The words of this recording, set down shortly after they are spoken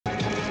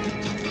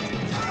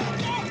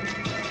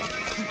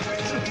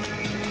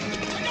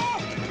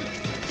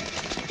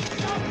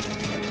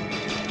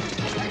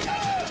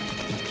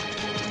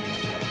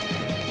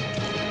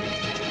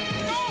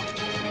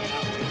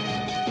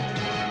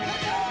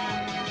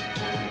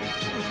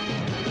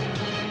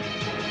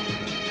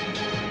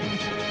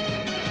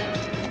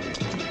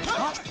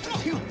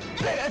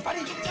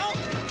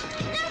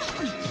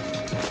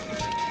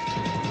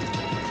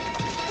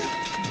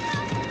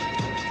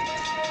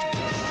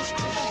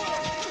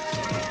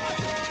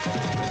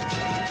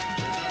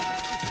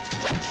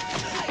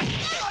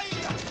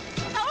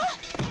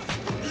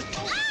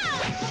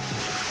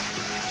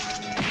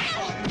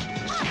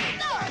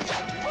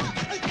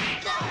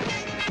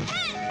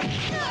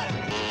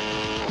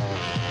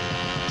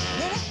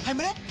係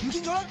咪咧？唔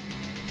見咗啦！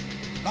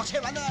落車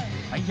揾啦！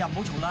哎呀，唔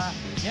好嘈啦，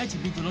你喺前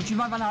面條路轉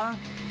翻下。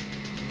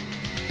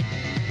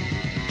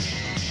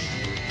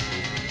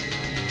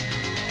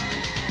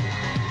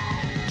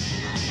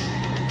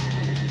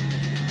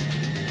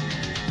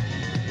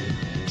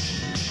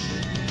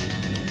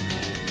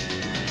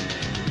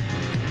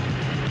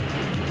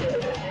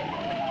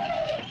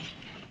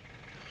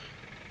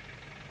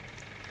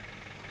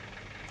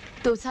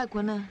到差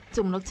館啦，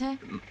仲唔落車？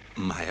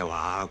唔係啊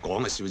話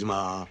講嘅笑啫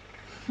嘛。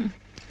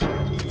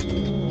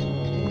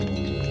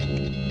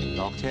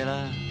落車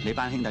啦，你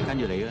班兄弟跟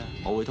住你啦，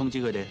我會通知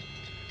佢哋。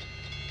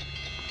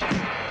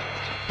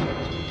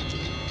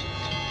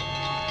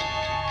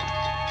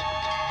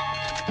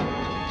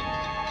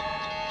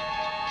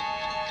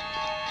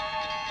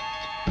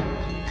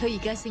佢而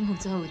家升好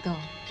咗好多，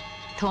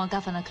同我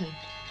教訓下佢。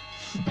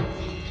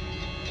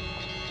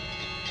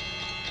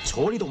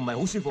坐呢度唔係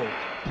好舒服，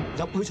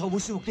入去坐會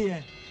舒服啲嘅。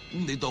咁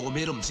你當我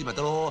咩都唔知咪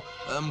得咯？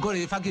唔該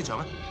你返機場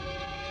啊！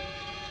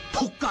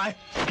仆街！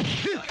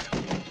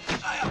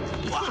哎呀！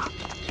哇！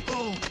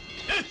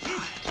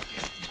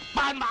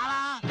斑馬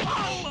啦！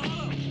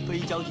非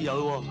洲至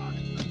有喎，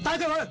帶佢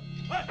去。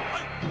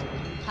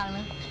行啦。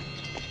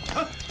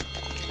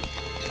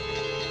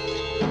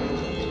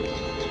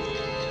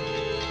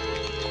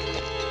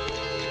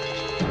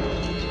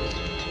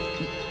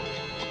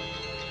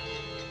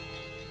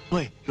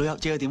喂，老友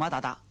借個電話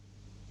打打。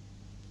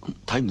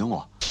睇唔到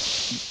我。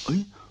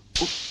誒？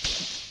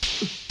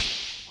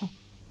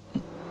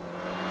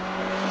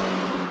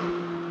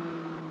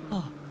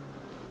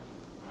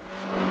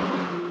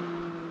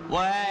喂！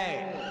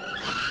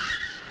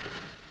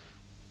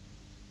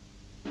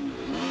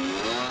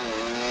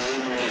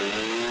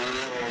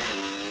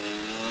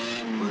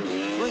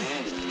喂！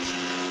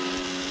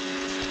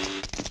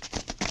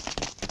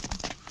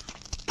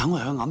等我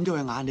去揞咗佢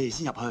眼，你哋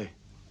先入去。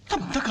得唔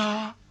得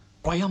㗎？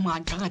鬼揞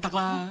眼梗係得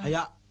啦。係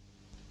啊。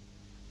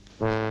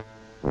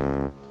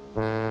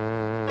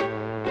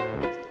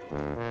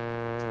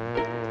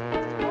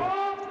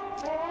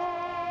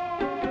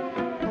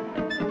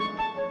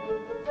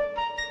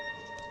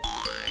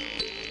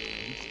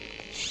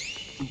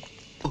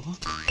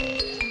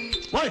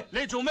喂，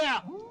你做咩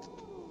啊？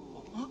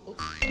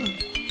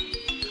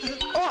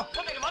哦，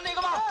我哋嚟揾你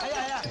㗎嘛。係啊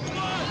係啊。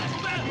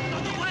做咩？打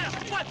到位啊！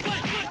喂！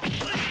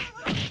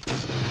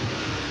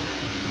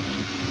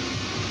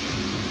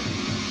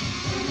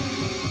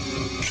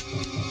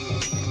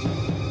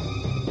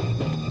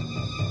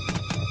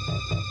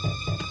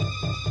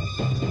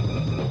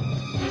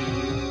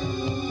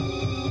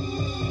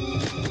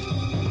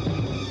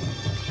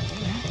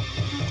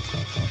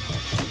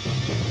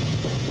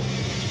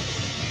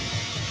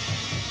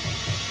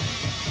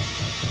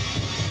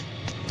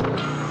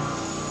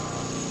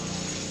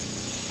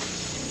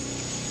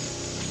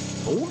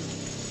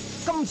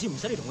今次唔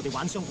使你同我哋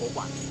玩雙過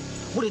關，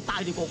我哋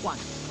帶你過關，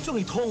將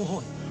你劏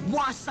開，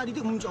挖晒你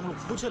啲五臟六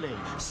腑出嚟，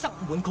塞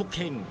滿曲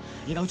傾，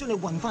然後將你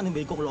運翻去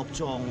美國落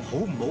葬，好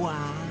唔好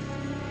啊？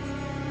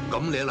咁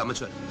你都諗得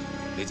出？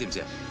你知唔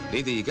知啊？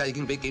你哋而家已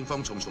經俾警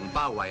方重重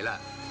包圍啦！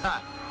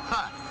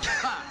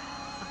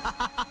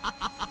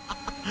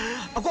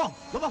阿光，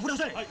攞把斧頭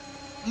出嚟！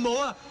冇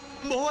啊！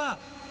冇啊！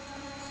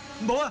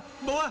冇啊！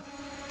冇啊！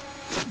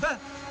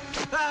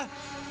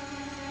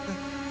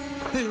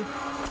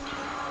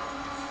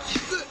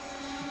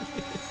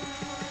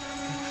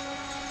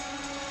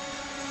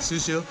少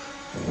少，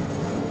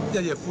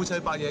一夜夫妻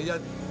百夜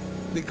恩，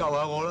你救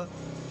下我啦！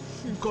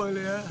唔該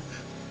你啊！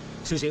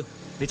少少，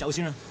你走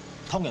先啦，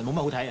劏人冇乜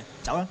好睇啊，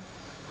走啦！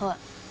好啊。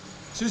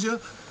少少。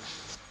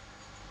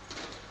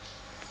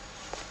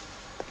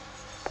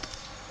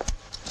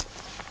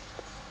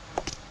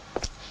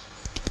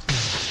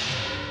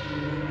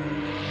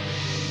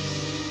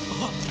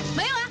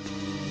沒有啊。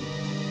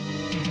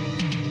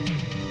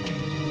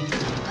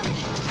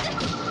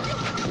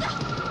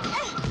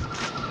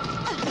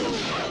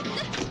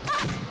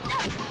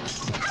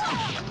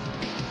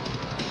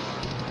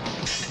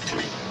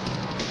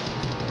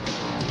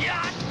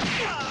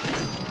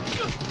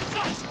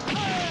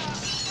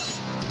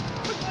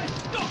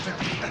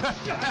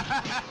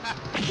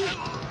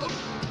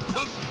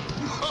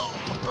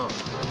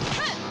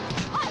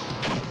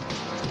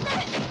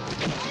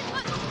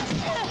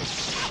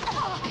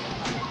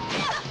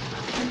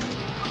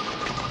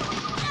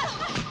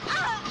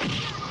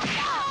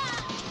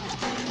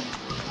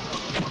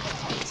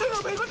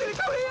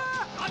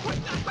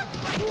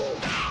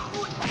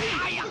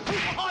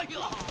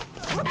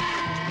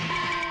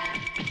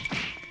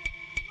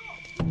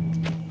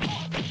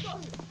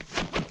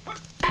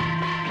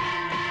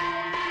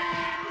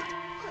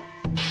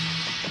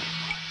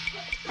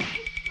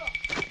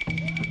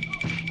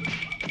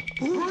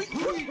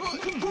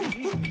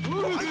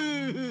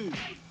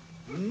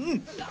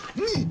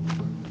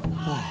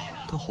哇，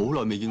都好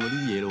耐未見過呢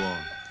啲嘢咯，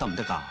得唔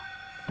得㗎？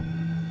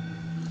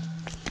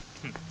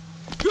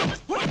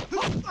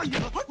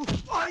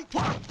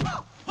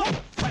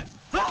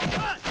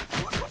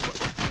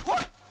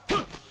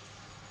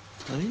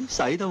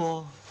誒，使得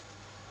喎！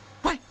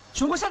喂，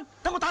上個身，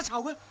等我打巢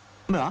佢。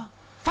咩話？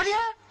快啲啊！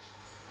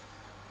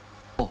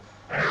哦。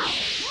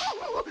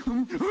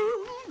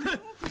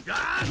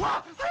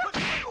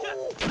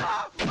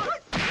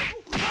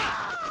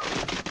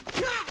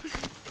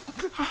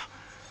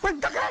喂，唔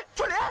得嘅，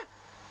出嚟啊！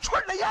出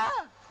嚟啊！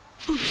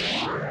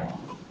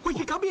喂，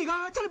你搞咩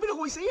㗎？真係俾你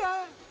害死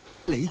啊！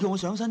你叫我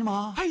上身啫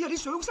嘛。哎呀，你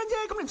上身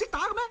啫，咁你唔識打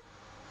嘅咩？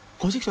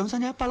我識上身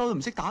啫，不嬲都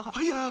唔識打㗎。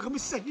哎呀，咁咪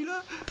死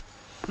啦！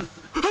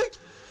哎，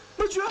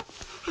咪住啊！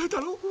大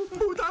佬，唔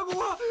好打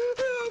我啊！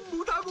唔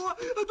好打我啊！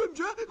對唔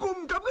住啊，我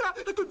唔敢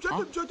㗎！對唔住啊，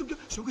對唔住啊，對唔住！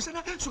上佢身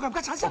啦，上冚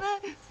家鏟身啦！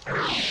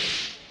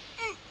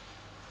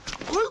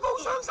舉高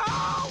雙手！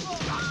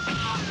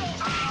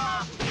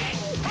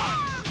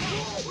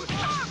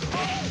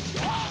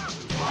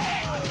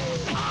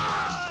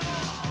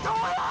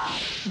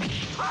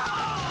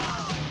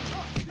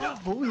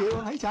好嘢喎，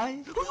矮仔！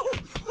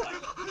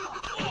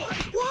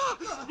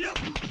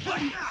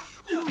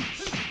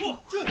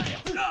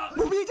冇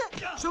咩啫，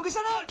上佢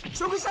身啦，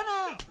上佢身啊！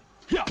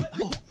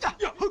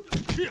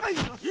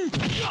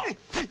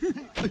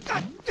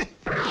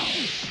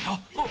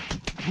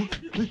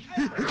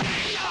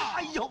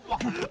哎呦，哇！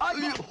哎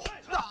呦，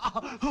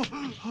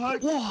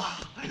哇！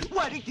喂，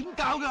你點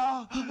搞㗎？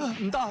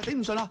唔得啊，頂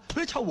唔順啦，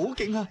佢啲臭毛好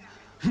勁啊！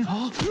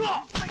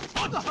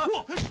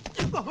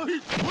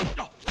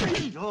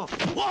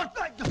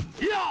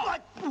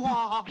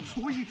哇！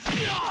所以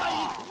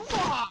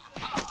哇！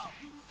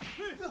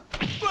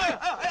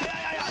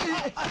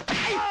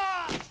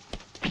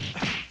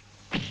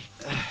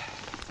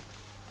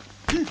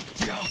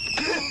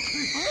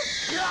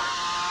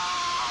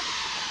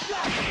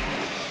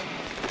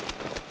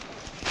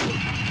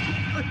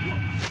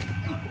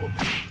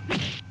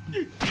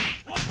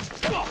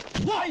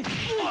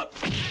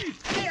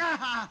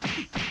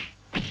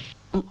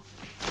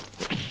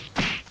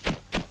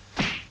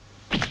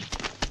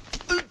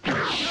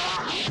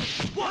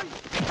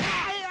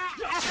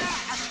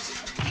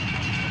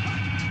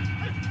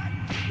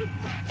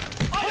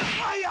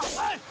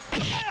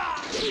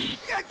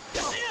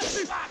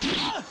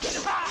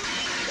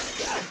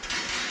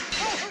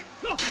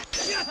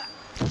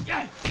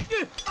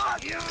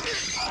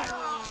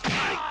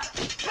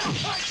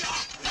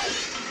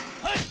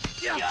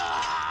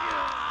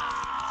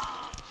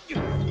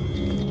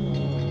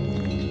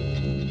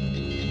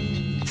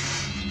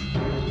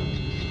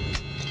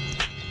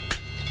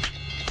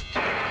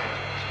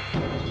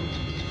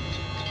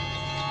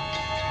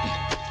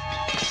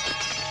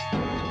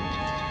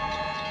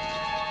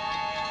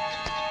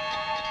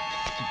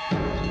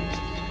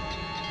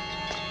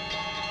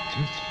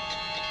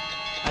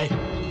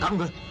打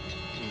佢！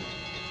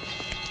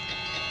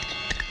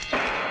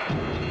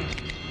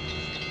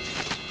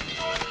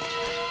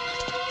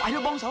快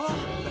啲幫手啦！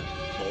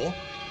我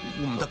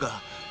唔得㗎，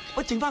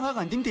喂，剩翻佢一個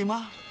人點掂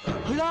啊？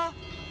去啦，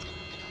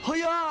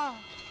去啊！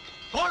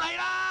我嚟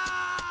啦！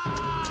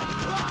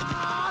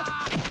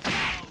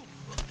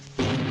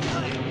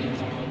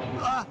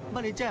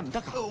乜你真係唔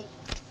得㗎？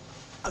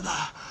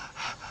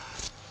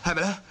係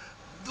咪咧？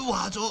都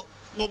話咗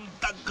我唔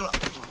得㗎啦！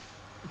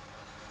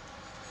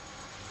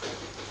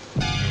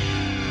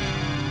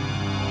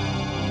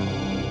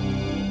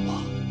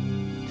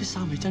啲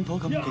三味真火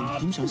咁勁，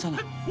點上身啊？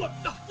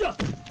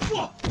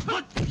高！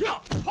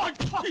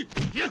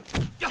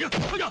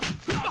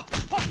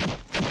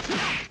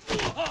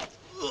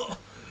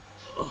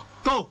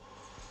高！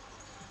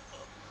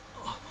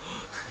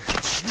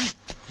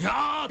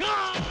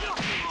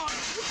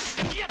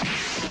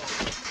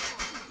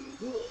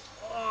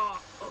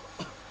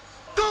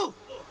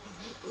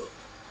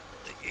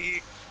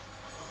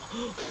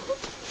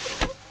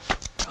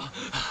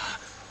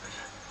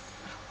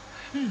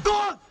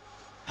幹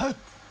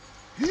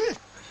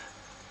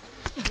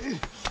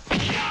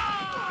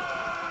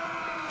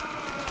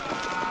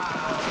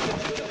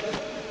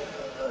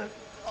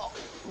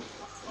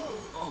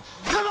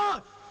！Come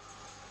on!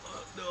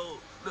 No,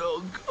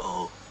 no,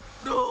 go,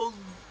 no.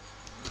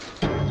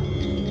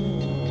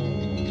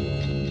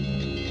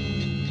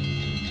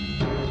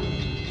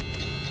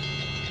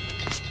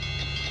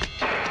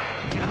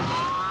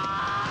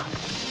 啊！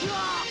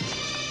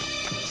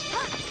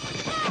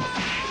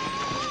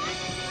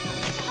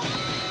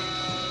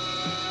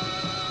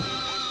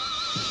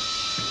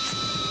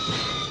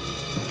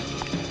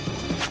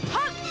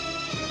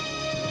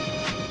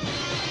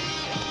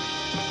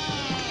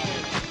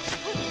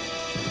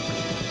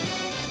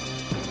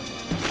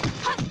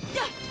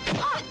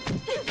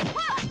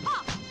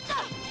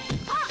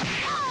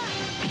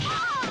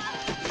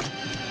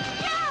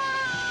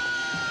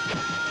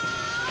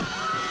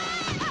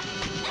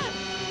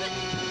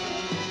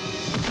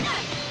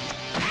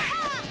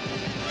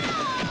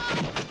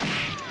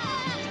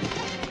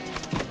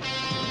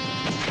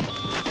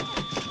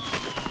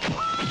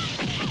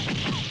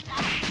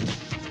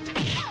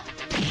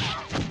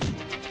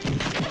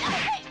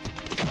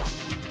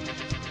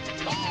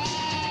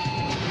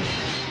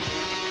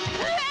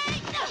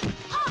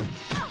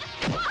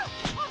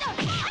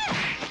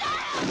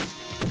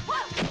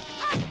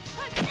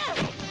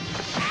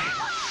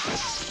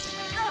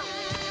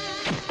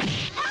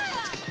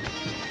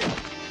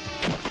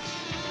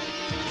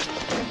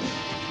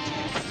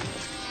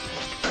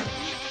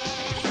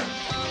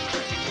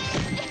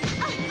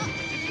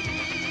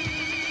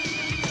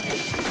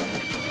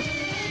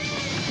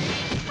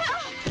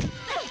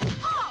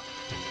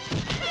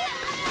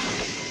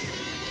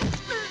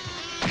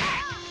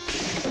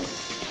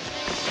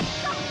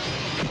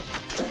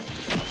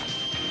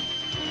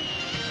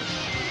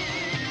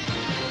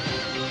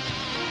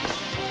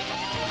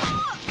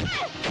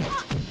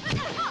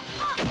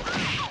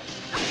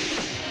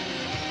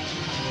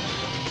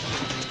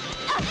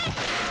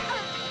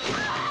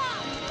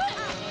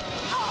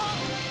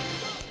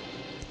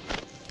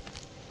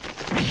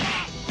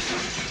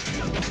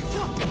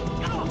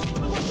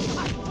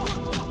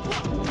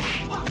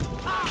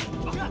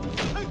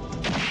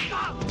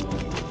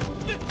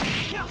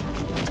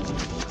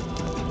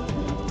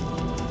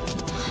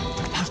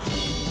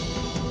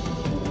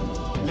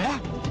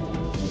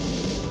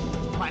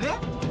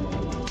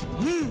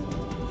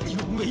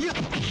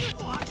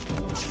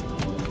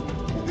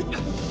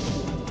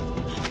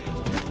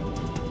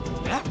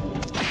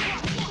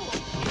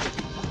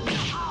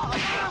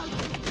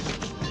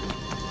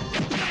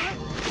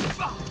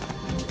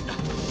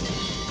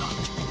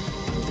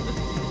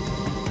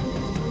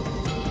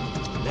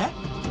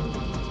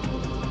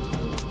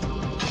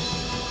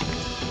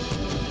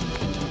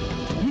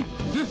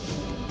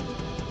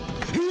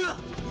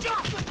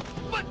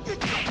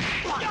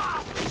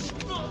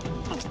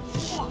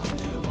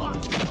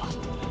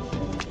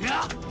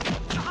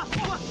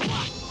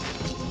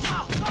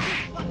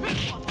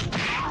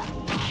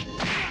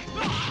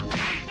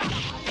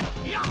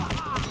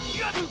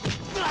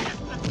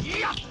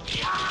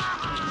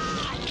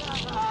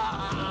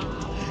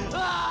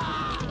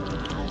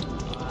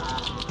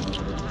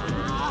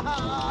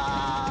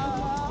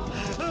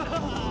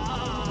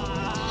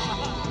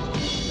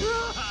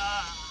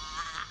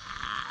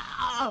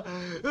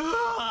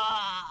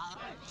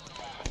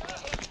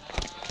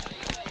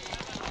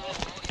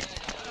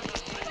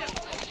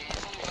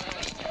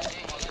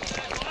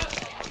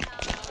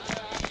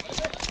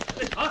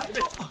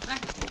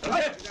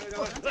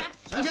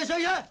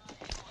嘢？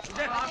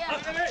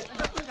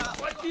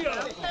快啲啊！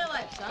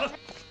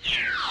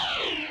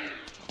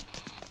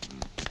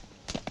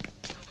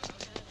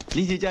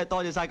呢次真係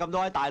多謝晒咁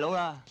多位大佬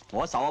啦，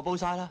我仇啊報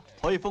晒啦，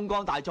可以風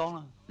光大葬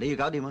啦。你要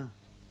搞掂啊！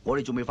我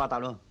哋仲未發達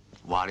咯。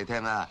話你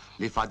聽啊，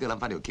你快啲諗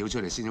翻條橋出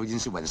嚟先好煙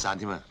消雲散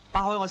添啊！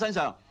包喺我身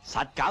上，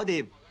實搞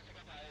掂。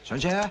上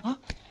車啊！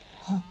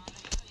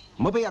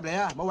唔好俾入嚟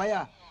啊！冇位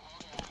啊！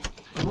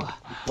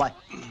喂，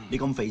你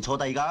咁肥坐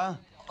第二架。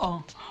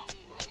哦。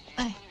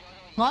誒，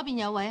我嗰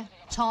邊有位啊，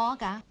坐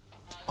架。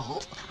好。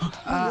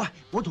喂，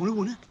我同你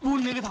換啊！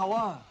換你個頭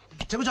啊！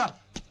請嗰張。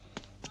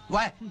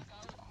喂。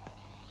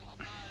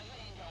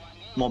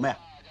望咩啊？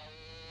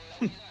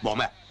望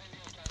咩？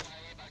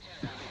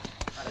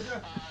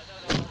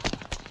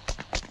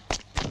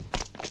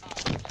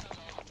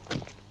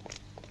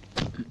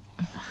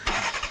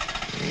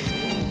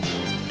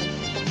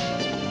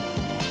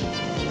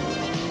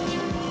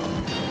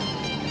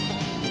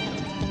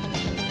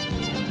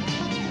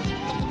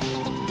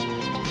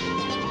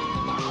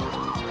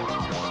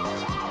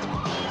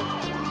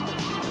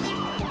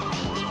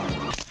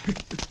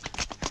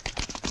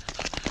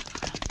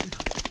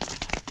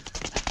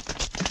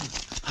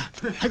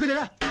係佢哋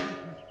啦！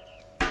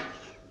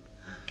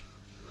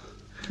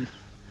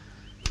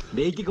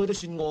你結果都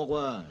算惡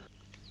喎。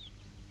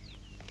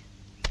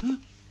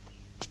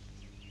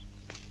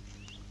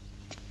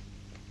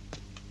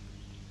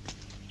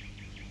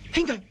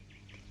兄弟，呢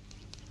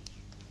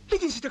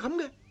件事就咁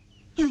嘅，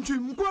完全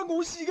唔關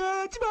我事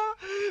㗎，知嘛？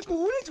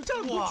我咧就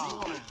爭我自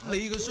己。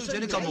你個衰仔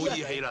都咁冇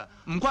義氣啦，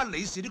唔關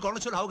你事都講得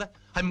出口嘅，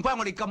係唔關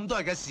我哋咁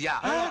多人嘅事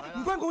啊！唔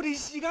關我哋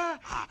事㗎，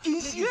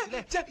件事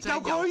咧就由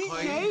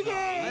佢寫嘅。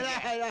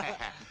係啦。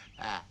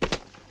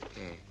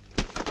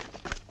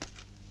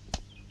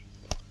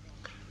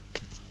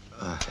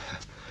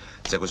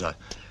謝國才，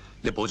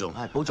你保重。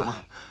係保重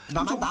啊！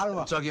慢慢打啦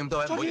喎。再見咁多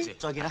位，唔好意思。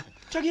再見啦！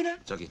再見啦！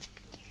再見。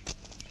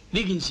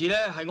呢件事咧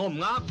係我唔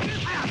啱。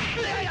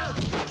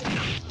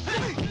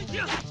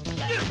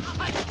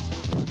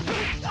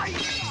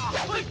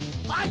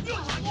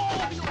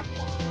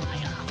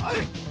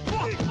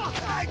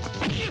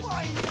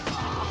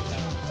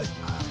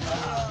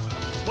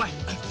喂，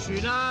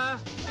算啦，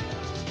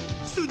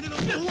算你老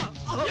母啊！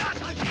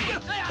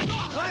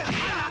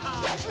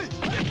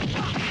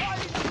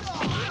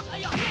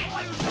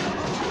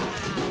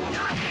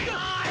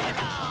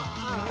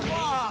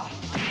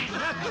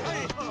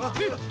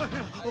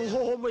我可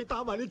唔可以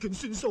打埋呢拳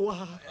算數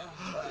啊？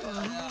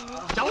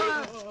走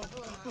啦！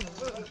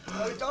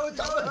走！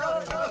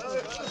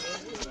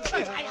哎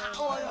呀！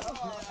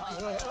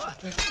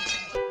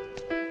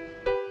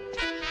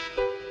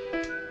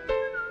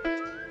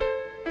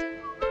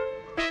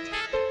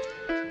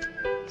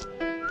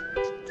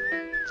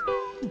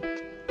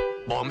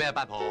望咩啊，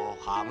八婆，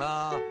行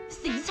啦！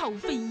死臭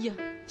飛啊！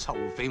臭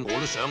飛我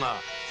都想啊，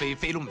飛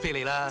都唔飛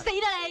你啦！死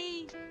啦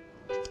你！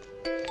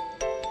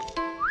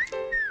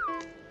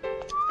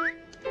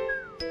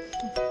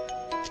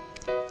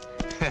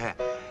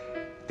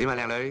點啊，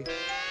靚女，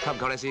溝唔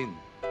溝你先？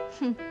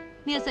哼，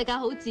呢個世界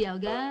好自由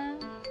噶，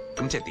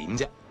咁即係點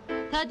啫？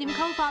睇下點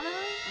溝法啦。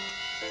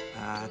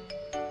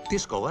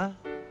disco 啊，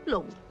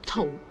老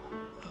土。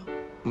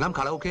唔啱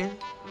卡拉 OK？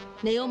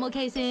你 O 唔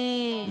OK 先？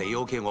你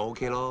OK，我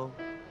OK 咯。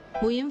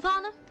梅艷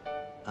芳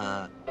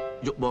啦。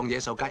慾望野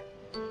獸街。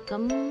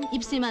咁葉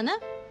倩文啦。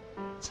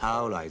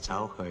抄嚟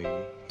抄去。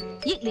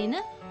憶蓮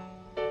啦。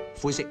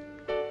灰色。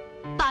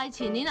大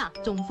前年啊，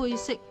仲灰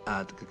色。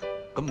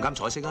咁唔啱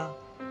彩色啊？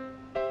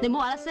你唔好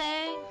話得聲。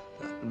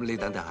你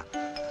等等下。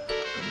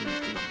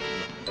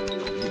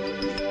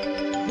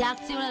吔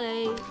招啦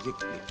你！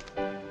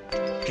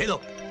企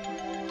度。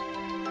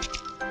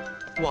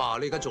哇！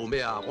你而家做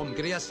咩啊？我唔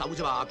記得一手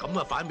啫嘛，咁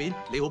啊反面，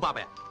你好巴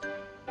閉啊！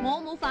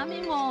我冇反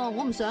面喎，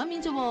我唔上面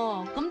啫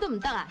喎，咁都唔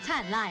得啊？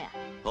差人拉啊！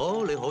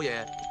好，你好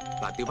嘢。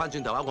嗱，調翻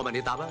轉頭啊，我問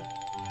你答啊。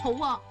好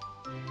啊。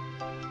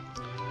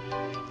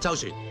周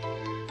旋。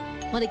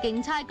我哋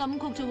競猜金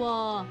曲啫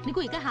喎，你估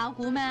而家考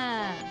古咩？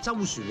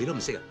周旋你都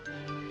唔識啊？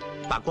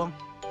白光。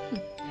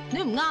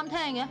你唔啱聽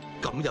嘅。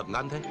咁又唔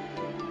啱聽。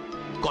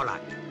割爛。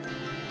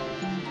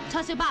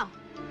叉燒包。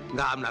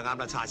啱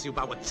啦，叉燒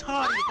包啊，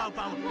叉燒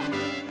包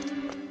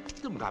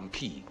都唔啱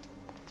key。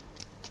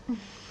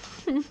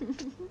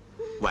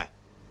喂，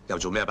又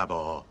做咩啊，八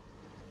婆？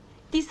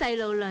啲細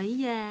路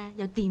女啊，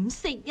又點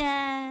識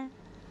啊？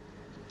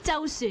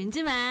周旋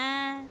啫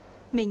嘛，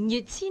明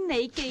月千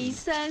里寄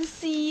相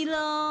思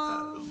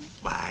咯。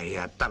喂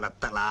呀，得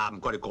啦，唔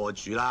該你過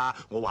主啦。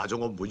我話咗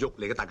我唔會喐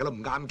你嘅，大家都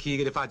唔啱 key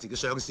嘅，你翻去自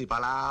己相思吧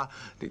啦。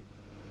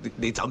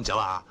你走唔走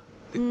啊？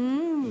你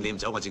唔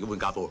走，我自己換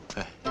家課。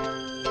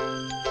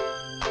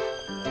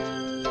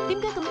點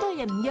解咁多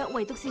人唔約，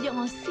唯獨是約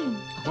我先？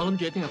我諗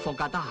住你聽日放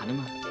假得閒啊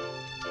嘛。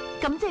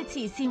咁即係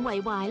慈善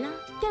為懷啦，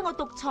驚我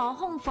獨坐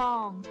空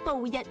房，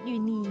度日如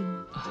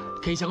年。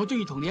其實我中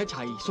意同你一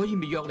齊，所以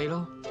咪約你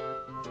咯。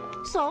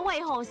所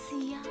謂何事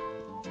啊？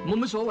冇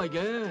乜所謂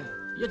嘅，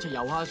一齊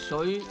游下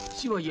水，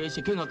燒下嘢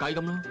食，傾下偈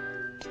咁咯。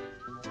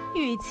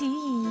如此而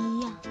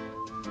已啊！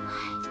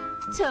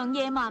長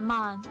夜漫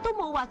漫都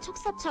冇話促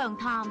膝長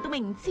談到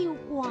明朝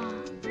啩。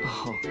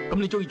咁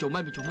你中意做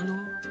乜咪做乜咯？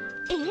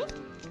誒，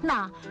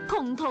嗱，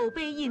窮途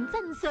必然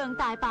真相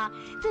大白，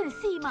真係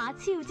司馬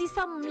昭之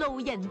心，路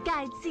人皆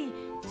知。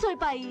最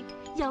弊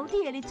有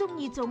啲嘢你中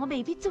意做，我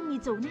未必中意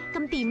做呢，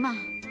咁點啊？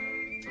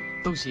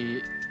到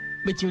時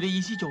咪照你意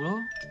思做咯。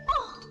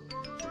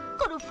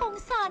嗰度荒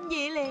山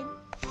野嶺，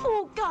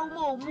呼救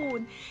無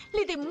門，你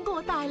哋5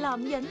個大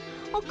男人，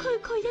我區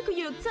區一個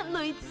弱質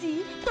女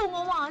子，到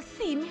我話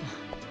事咩？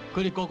佢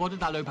哋個個都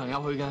帶女朋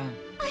友去㗎。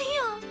哎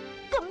呀，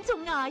咁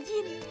仲牙煙，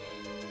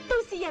到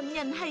時人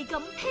人係咁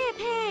啤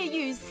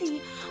啤如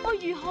是，我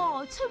如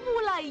何出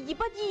污泥而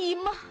不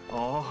染啊？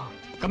哦，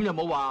咁又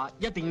冇話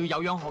一定要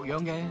有樣學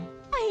樣嘅。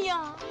哎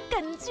呀，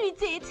近朱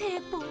者赤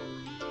步，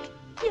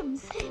淫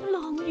聲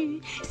浪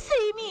語，四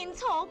面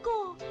楚歌，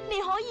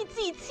你可以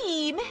支持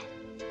咩？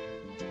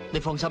你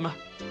放心啦，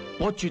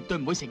我絕對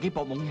唔會乘機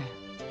搏懵嘅。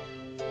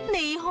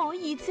你可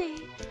以啫，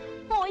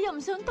我又唔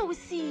想到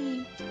時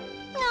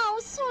拗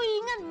碎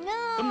銀啊！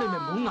咁你咪唔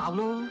好拗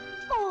咯。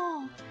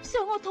哦，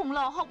想我同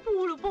流合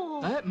污咯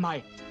噃？誒，唔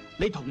係，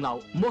你同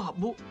流唔好合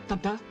污，得唔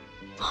得？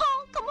嚇，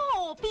咁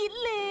何必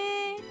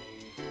咧？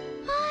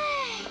唉，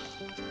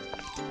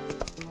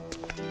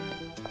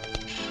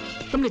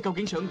咁你究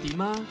竟想點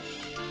啊？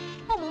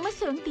我冇乜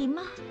想點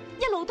啊，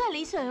一路都係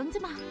你想啫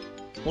嘛。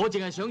我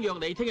淨係想約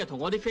你聽日同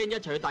我啲 friend 一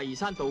齊去大嶼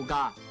山度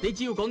假，你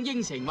只要講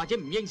應承或者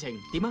唔應承，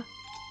點啊？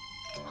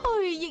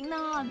去亦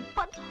難，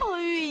不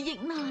去亦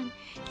難，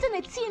真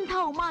係千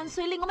頭萬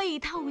緒令我眉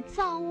頭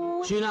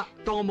皺。算啦，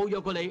當我冇約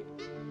過你，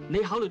你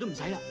考慮都唔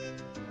使啦。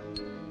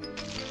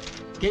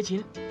幾多錢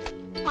啊？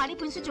買呢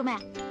本書做咩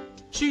啊？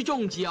書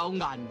中自有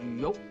顏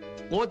如玉，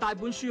我帶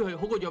本書去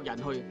好過約人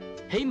去，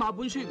起碼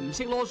本書唔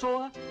識囉嗦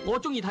啊！我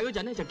中意睇嗰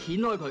陣咧就掀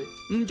開佢，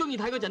唔中意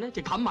睇嗰陣咧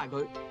就冚埋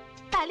佢。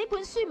但係呢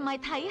本書唔係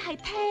睇係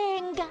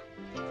聽噶。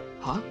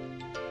吓？呢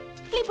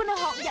本係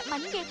學日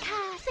文嘅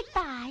卡式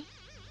帶。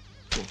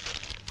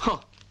呵，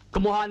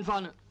咁我慳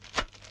翻啦！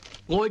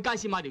我去街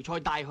市買條菜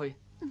帶去，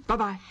拜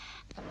拜。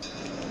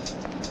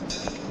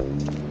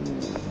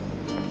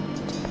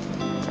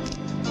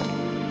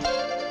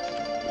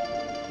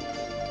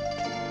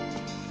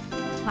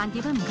還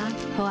碟啊，唔該。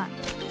好啊。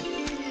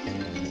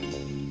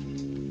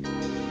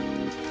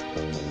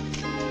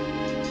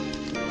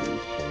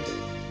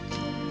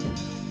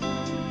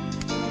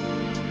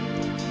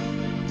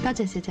多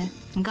謝小姐，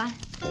唔該。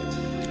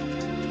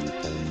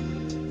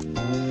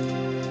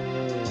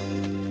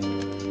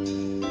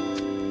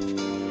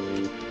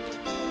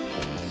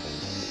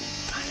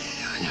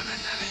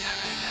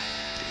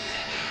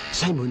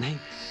西門慶，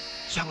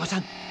上我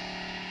身！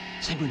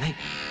西門慶，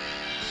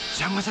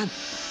上我身！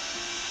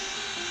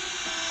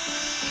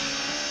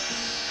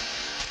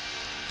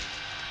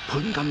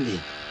潘金蓮，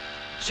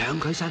上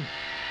佢身！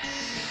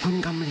潘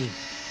金蓮，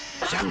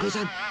上佢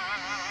身！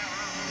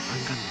潘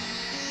金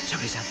蓮，上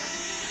佢身！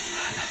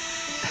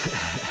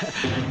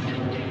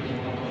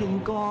憲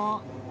哥，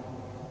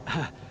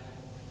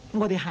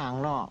我哋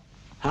行咯。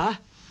吓？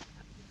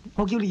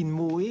我叫蓮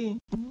妹。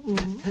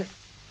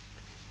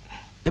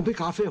飲杯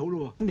咖啡好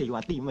咯喎，你話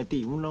點咪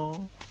點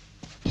咯。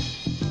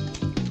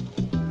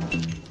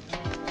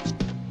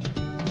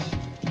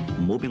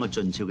唔好俾我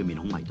俊俏嘅面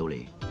孔迷到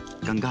你，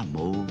更加唔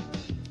好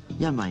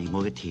因為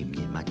我嘅甜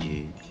言蜜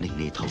語令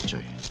你陶醉。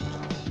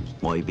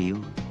外表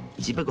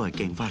只不過係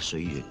鏡花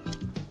水月，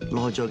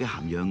內在嘅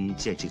涵養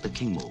只係值得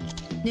傾慕。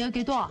你有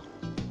幾多啊？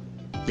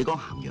你講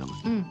涵養啊？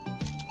嗯。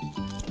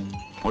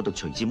我讀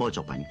徐志摩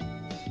作品。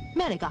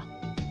咩嚟㗎？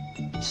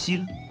詩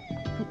啦。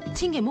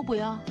千祈唔好背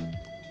啊！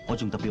我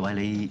仲特別為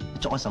你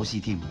作一首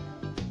詩添。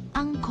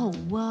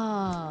Uncle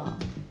啊！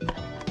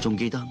仲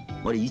記得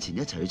我哋以前一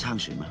齊去撐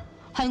船嘛？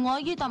係我阿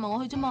姨帶埋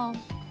我去啫嘛。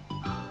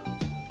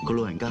個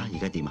老人家而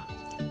家點啊？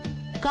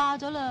嫁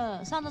咗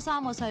啦，生咗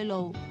3個細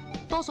路，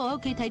多數喺屋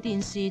企睇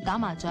電視打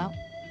麻雀。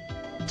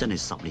真係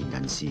10年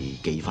人事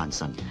幾翻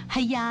身。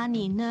係20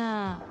年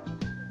啊！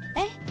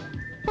誒，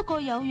不過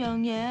有樣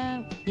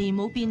嘢而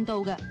冇變到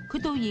嘅，佢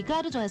到而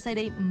家都仲係細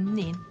你5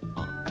年。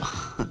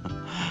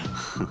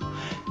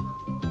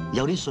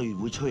有啲歲月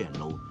會催人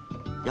老，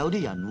有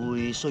啲人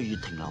會歲月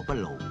停留不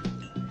老。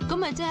咁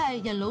咪即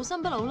係人老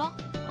心不老咯？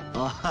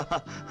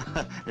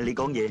你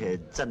講嘢係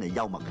真係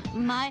幽默嘅。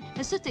唔係，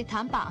係率直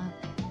坦白啊！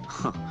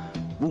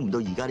估唔到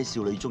而家啲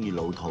少女中意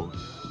老土，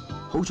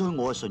好彩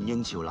我係順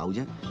應潮流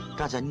啫。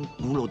家陣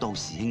古老當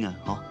時興啊，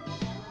嗬。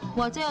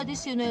或者有啲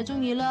少女就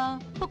中意啦，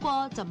不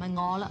過就唔係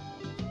我啦。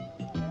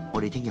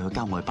我哋聽日去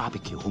郊外芭比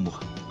橋好唔好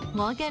啊？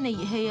我驚你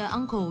熱氣啊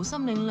 ，Uncle 心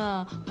領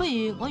啦。不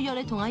如我約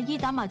你同阿姨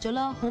打麻雀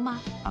啦，好嗎？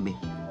阿妹，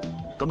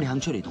咁你肯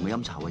出嚟同佢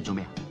飲茶為咗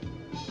咩啊？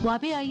話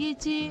俾阿姨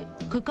知，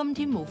佢今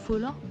天無悔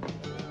咯。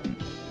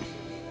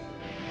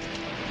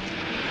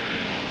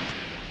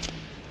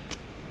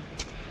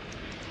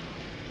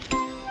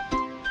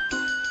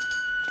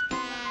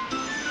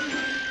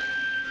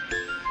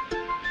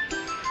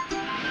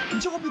唔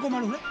知我邊個馬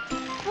路咧？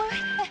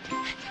喂，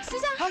先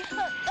生，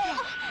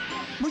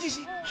唔好意思，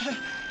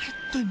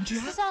對唔住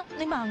啊。先生，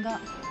你盲㗎？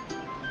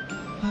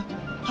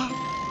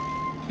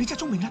你真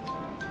係聰明啊！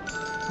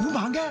好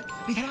盲嘅，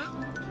你睇下。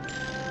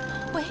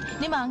喂，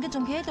你盲嘅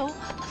仲企喺度，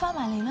翻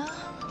埋嚟啦。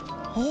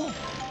哦，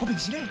我平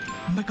時咧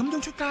唔係咁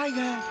樣出街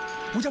嘅，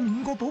我有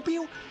5個保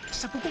鏢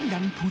，10個工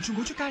人陪住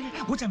我出街嘅，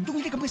我就唔中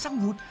意啲咁嘅生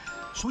活，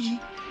所以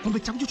我咪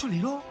走咗出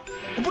嚟咯。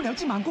我本嚟有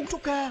支盲公竹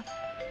嘅，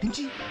點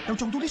知又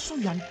撞到啲衰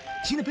人，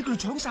錢就俾佢哋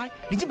搶晒，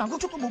連支盲公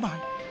竹都冇埋。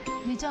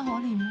你真係可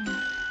憐啊！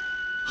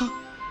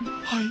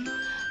係。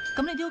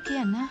咁你啲屋企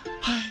人呢？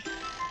唉，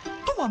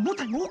都話唔好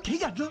提我屋企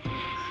人啦。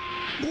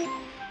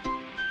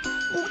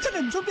我真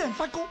係唔想俾人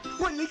發覺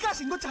我係李嘉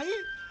誠個仔，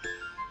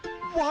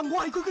話我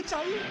係佢個仔。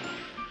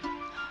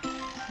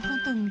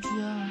對唔住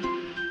啊。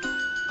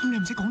咁你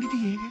唔使講呢啲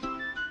嘢嘅，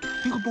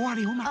俾我抱下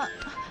你好嘛？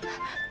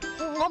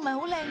我唔係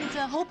好靚嘅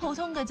咋，好普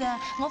通嘅咋，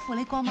我扶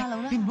你過馬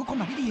路啦。你唔好講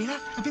埋呢啲嘢啦，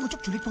俾我捉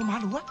住你過馬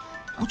路啊！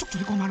我捉住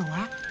你過馬路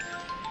啊！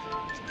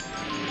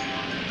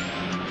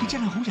你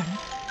真係好人。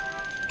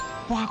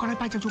我下個禮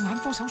拜就做眼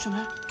科手術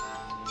啦，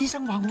醫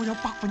生話我有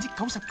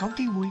99%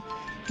機會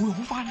會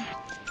好返。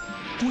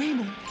我希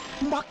望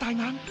我擘大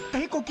眼第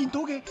一個見到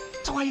嘅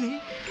就係你。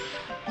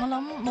我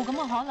諗冇咁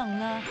嘅可能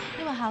啦，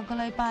因為下個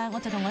禮拜我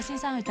就同我先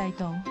生去第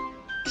度。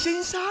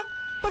先生，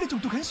乜你仲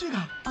讀緊書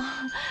㗎？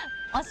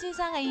我先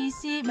生嘅意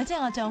思咪即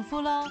係我丈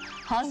夫咯。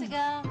可惜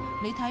啊，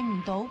你睇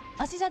唔到，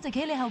我先生就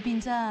企喺你後邊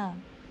咋。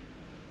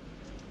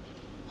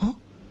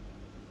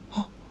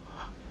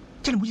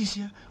真係唔好意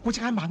思啊，我隻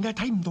眼盲嘅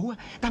睇唔到啊，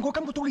但我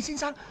感覺到你先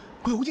生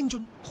佢好英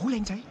俊，好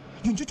靚仔，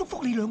完全祝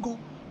福你兩個。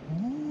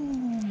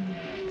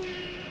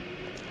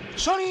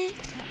Sorry，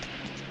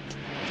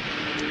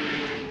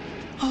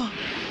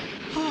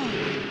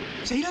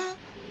 死啦，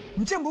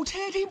唔知有冇車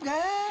添嘅。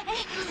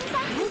先生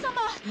小心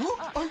啊！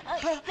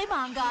你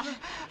盲㗎？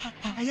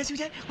係啊，小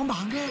姐，我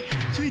盲嘅，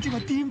所以正話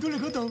掂到你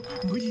嗰度，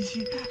唔好意思。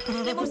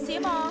你冇事啊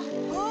嘛？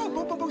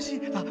冇事，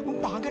嗱，我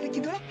盲嘅，你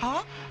見到啦？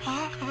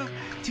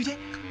小姐。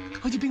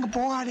好似邊個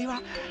播下你話，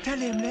睇下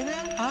靚唔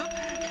靚啊？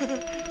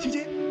小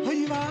姐可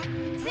以嘛？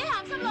死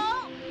鹹濕佬，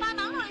扮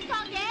盲落嚟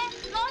喪嘢，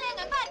攞你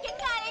銀包嚟警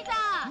戒你咋？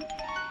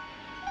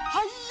係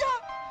啊，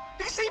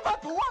你死八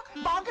婆啊！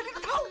盲嘅你個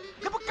頭，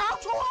有冇搞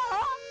錯啊？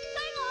追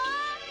我啊！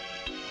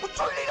我追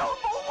你都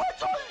冇啊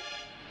追！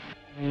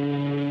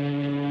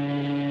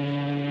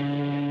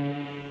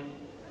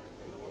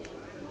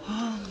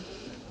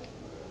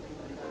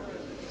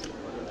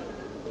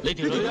你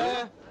條女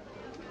咧？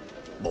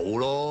冇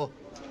咯。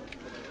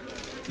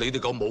你哋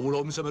夠冇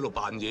咯，咁使喺度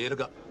扮嘢得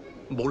㗎？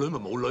冇女咪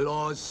冇女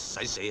咯，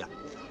使死啊！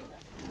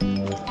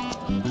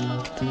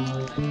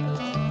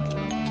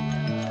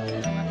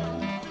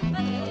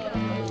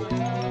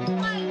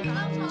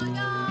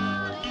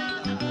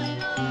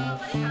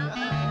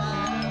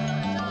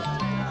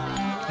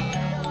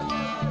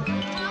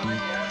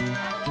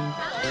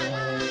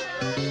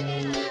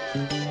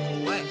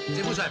喂，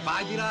政府上嚟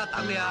快啲啦，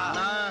等你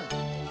啊！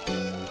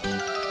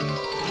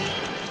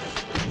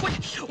喂，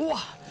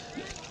哇！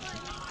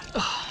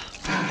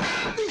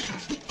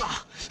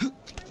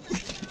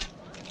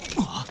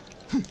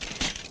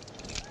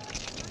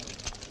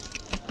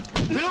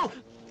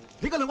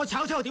你嗰兩個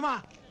炒車又點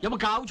啊？有冇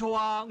搞錯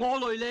啊？我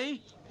累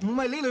你？唔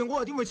係你累我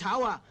又點會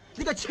炒啊？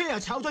呢架車啊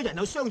炒咗人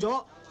又傷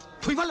咗，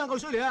賠翻2嚿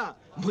水嚟啊！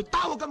唔賠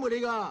打我金過你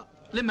㗎。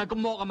你唔係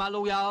咁惡啊嘛，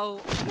老友？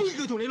邊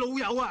叫同你老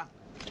友啊？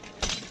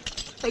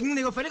頂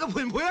你個肺！你咁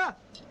賠唔賠啊？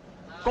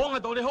講嘅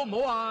道理好唔好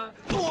啊？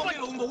我你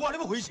老母啊！你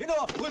冇賠錢啊？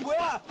賠唔賠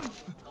啊？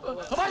係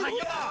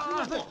啊！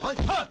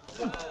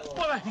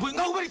喂，唔賠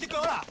勾俾你隻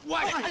腳啦！喂，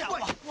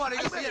哇！你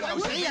死人又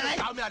死人你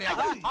搞咩啊你啊？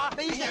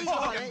你死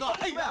錯人多，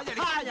蝦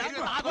人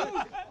打佢，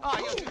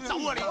走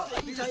啊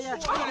你！仔啊！冇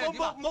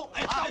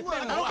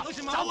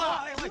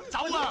走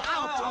啊！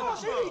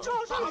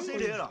走啊！死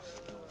你啦！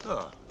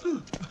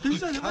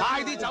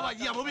快啲走啊！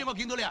以後冇俾我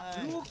見到你啊！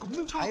咁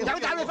樣叉，有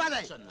帶你翻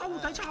嚟，兜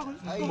底叉佢。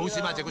冇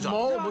事嘛，謝局長。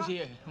冇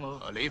事，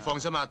冇。你放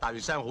心啊，大學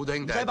生好多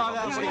兄弟。唔使怕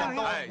㗎，冇事人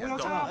多，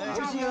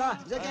冇事㗎，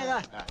唔使驚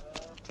㗎。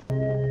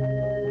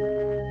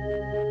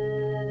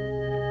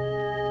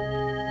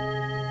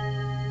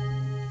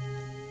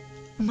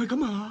唔係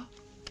咁啊！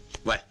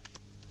喂，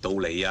到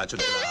你啊，出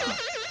嚟啦！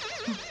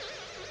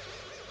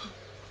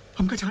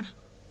冚家鏟，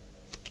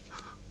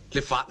你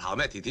發姣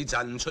咩？條鐵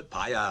陣出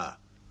牌啊！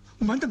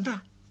唔玩得唔得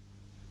啊？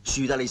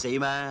輸得你死咩？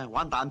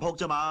玩彈撲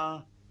啫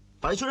嘛！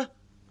快啲出啦！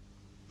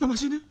諗下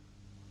先啦。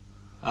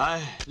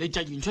唉，你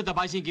窒完出得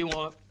牌先叫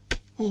我。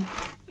哦，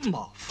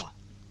麻煩。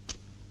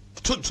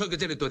出唔出嘅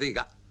啫？你到底而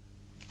家？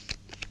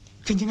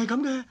情係咁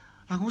嘅。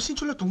嗱，我先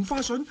出粒同花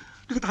順，呢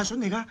個大筍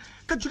嚟㗎。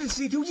跟住你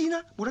4條煙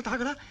啦，冇得打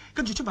㗎啦。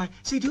跟住出埋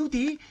4條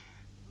碟，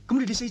咁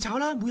你哋4炒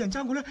啦，每人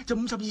爭我咧就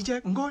52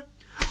隻，唔該。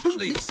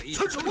你死！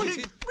出咗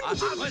先，打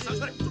開手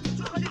出嚟。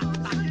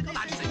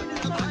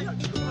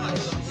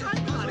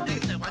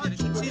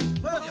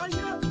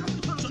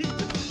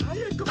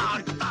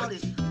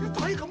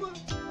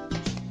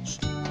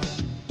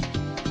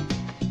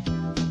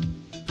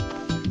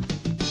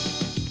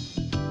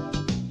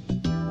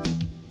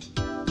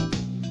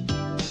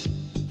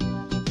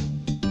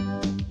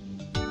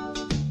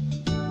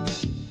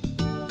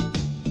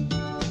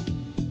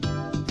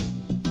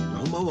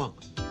老魔王，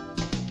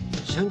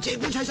上借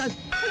股砌身。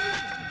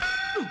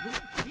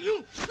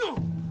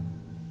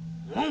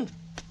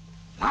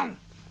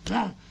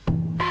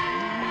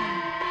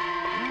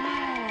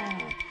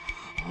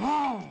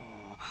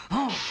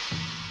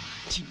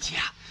知唔知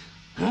啊？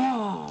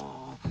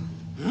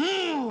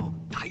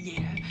大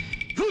爺，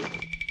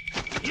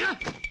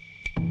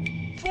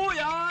夫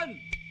人、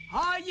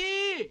阿姨，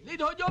你哋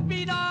去咗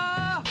邊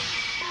啊？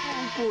好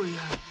攰啊！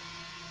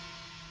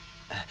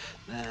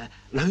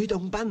呂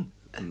洞賓，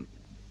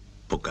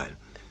仆街！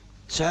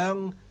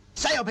上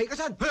西柚皮嘅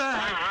身。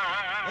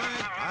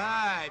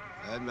唉，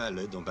咩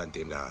呂洞賓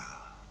點㗎？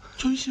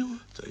吹簫啊！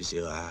最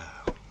少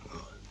啊！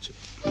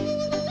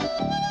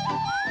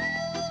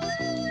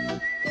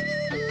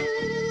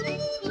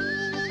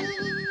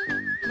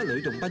乜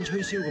呂洞賓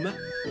吹簫嘅咩？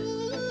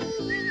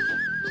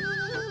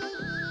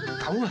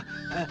狗啊！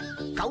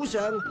狗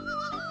上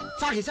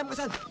揸旗心嘅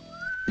身。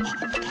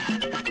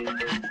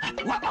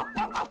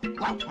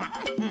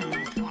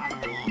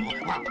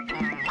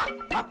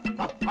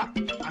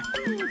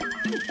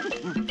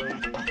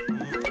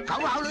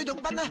狗咬呂洞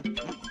賓啊！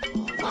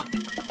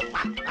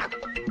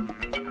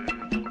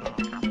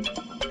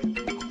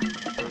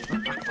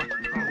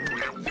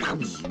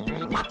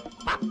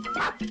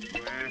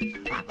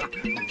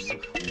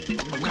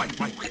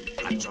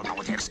喂，再鬧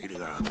我踢死你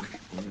㗎！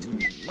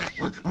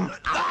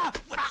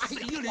死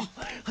咗你！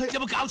有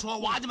冇搞錯啊？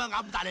玩啫嘛，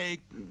咬咁大力！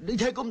你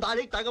踢咁大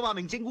力，大家話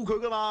明整蠱佢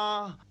噶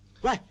嘛？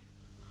喂，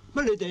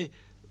乜你哋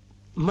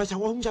唔係受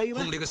我控制嘅咩？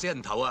控你個死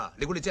人頭啊！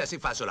你估你真係識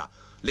法術啊？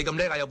你咁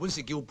叻啊，有本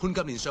事叫潘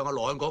金蓮上阿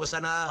羅漢果個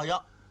身啊！係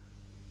啊，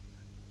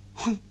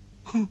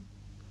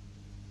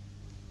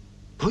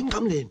潘金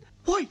蓮，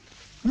喂，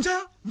唔使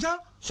啊，唔使啊，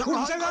上羅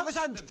漢果個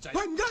身，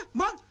喂，唔得，唔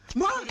玩，唔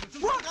玩，潘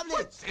金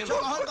蓮，上羅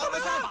漢果個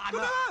身，得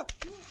啦！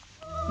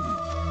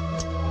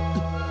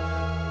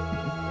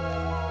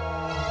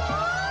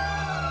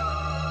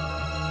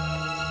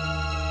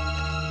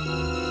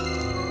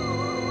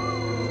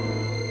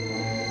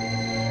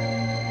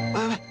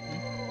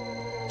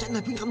真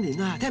係潘金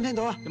蓮啊！聽唔聽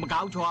到啊？有冇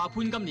搞錯啊？潘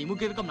金蓮會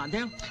叫得咁難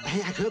聽？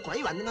係佢個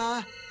鬼魂啊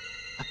嘛！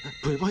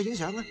陪我去影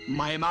相啊！唔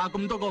係嘛？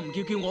咁多個唔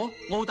叫我，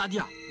我好打啲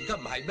啊！而家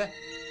唔係咩？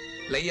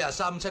你啊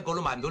3、7個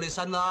都埋唔到你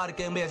身啦！你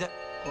驚咩啫？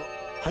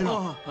係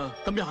咯，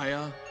咁又係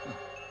啊！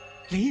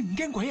你唔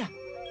驚鬼啊？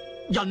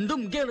人都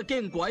唔驚啦，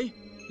驚鬼！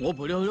我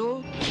陪你去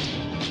咯。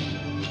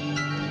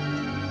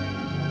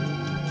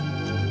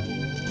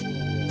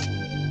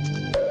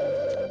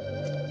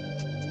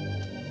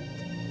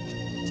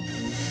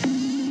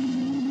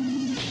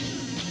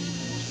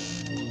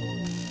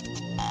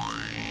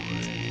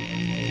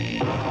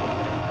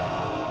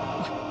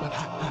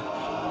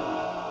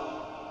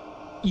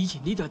以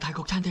前呢度係泰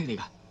國餐廳嚟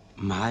㗎？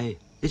唔係，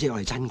呢隻用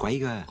嚟鎮鬼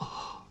㗎。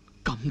哦，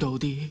咁都好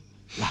啲。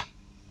嗱，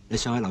你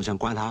上去樓上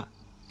逛下，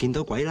見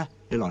到鬼咧，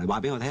你落嚟話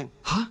俾我聽。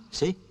吓？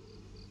死！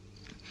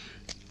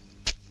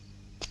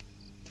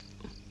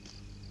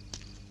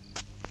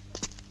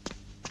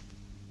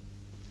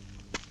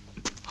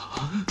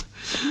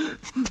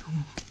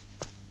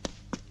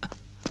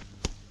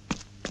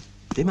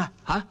點啊？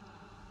吓？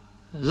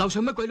樓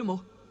上乜鬼都冇。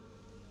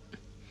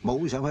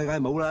冇上去梗係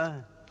冇啦。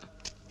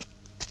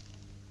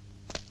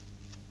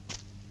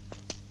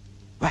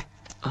喂，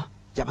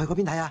入去嗰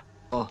邊睇下。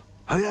哦，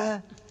去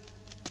啦。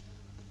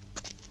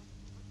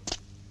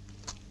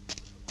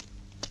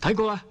睇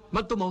過啦，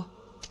乜都冇。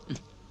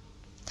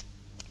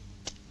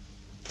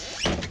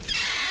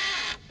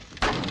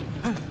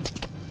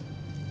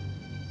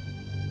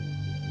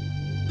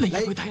你入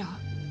去睇下。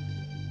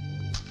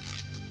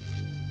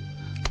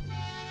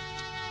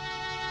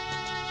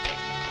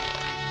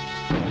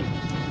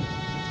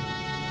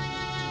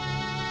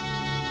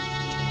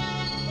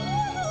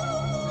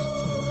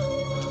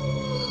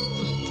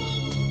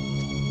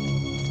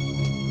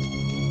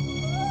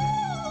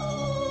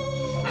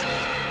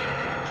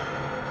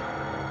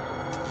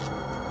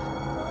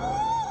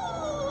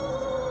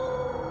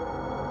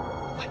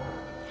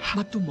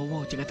乜都冇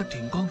喎，淨係得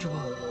團光啫喎。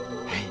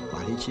唉，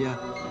話你知啊，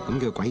咁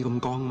叫鬼咁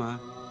光嘛。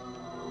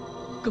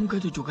咁佢喺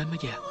度做緊乜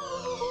嘢啊？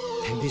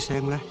聽啲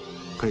聲咧，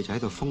佢哋就喺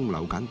度風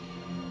流緊。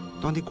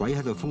當啲鬼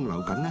喺度風流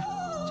緊咧，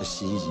就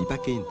視而不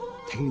見，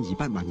聽而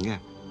不聞嘅。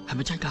係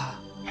咪真㗎？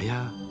係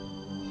啊。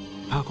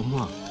啊咁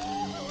喎，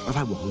攞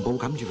塊黃布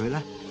冚住佢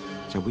咧，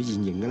就會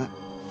現形㗎啦。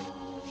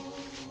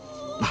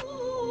嗱，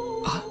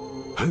啊，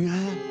去啦！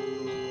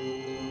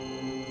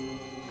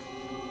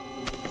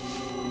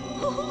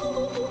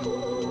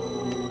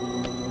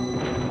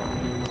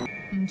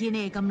唔見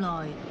你哋咁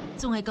耐，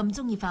仲係咁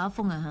中意發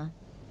瘋啊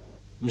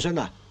唔信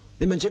啊？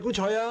你問赤股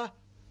菜啊！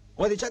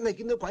我哋真係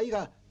見到鬼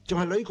㗎，仲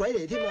係女鬼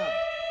嚟添啊！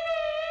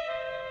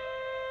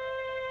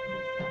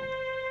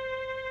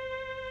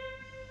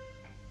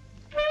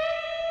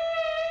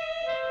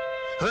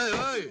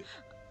去，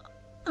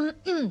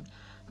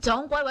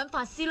撞鬼揾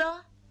法師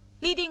啦！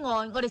呢啲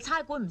案我哋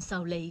差館唔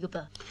受理噶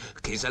噃。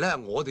其實咧，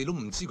我哋都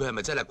唔知佢係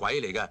咪真係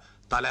鬼嚟嘅，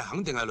但係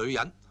肯定係女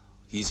人，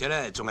而且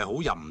咧仲係好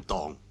淫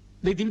蕩。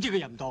你點知佢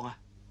淫蕩啊？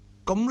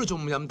咁都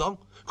仲唔淫蕩？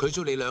佢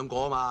追你兩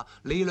個啊嘛，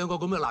你兩個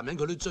咁嘅男人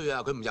佢都追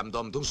啊，佢唔淫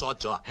蕩唔通索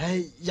咗啊？唉，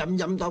淫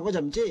蕩我就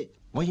唔知，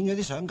我影咗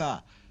啲相㗎，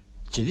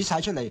遲啲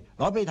晒出嚟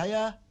攞俾你睇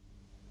啊！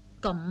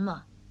咁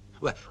啊？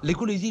喂，你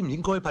估你應唔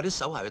應該派啲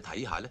手下去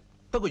睇下咧？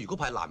不過如果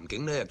派男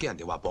警咧，又驚人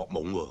哋話搏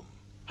懵喎。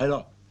係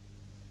咯，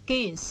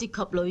既然涉及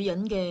女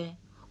人嘅，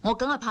我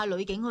梗係派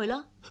女警去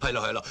啦。係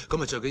咯，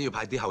咁啊最緊要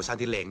派啲後生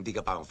啲靚啲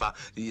嘅白龍花，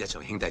啲日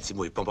常兄弟姊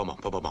妹幫忙。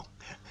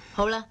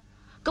好啦，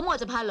咁我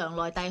就派梁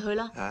來弟去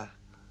啦。啊？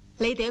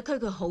你哋嘅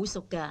區佢好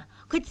熟㗎，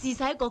佢自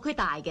細喺個區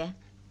大嘅。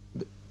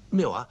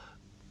咩話？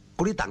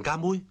嗰啲疍家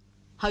妹？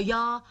係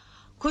啊，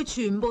佢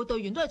全部隊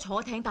員都係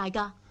坐艇大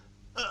㗎。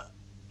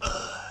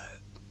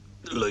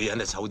女人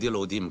啊，醜啲老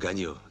啲唔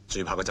緊要，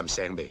最怕嗰陣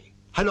腥味。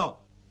係咯，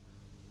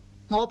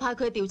我派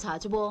佢去調查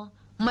啫，唔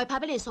係派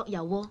俾你索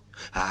油喎。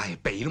唉，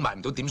鼻都埋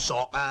唔到，點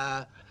索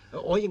啊？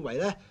我認為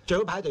咧最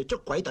好派一隊捉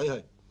鬼隊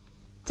去。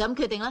就咁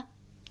決定啦，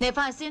你哋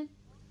翻去先。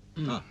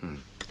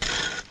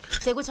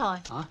謝古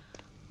才，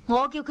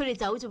我叫佢哋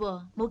走啫，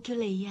冇叫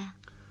你啊。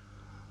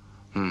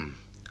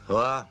好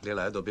啊，你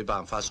嚟喺度俾白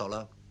人花索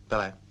啦，拜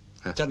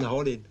拜。真係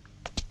可憐。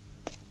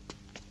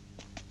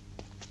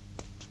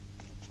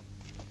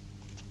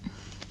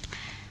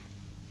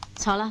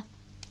坐啦。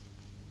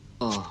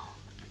哦。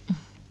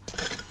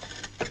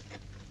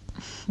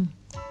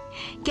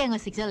驚我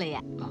食咗你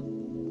啊？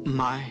唔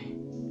係。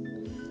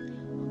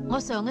我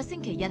上個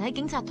星期日喺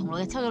警察銅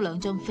鑼日抽咗2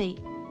張飛，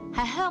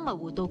係香蜜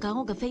湖度假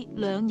屋嘅飛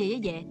，2夜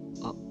1夜。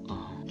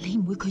你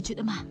唔會拒絕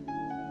啊嘛？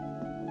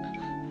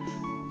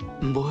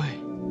唔會。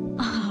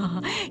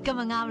今日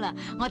啱啦，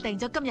我訂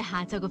咗今日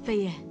下晝嘅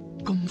飛啊！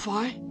咁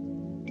快？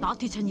打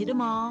鐵趁熱啊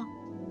嘛！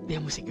你有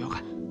冇食藥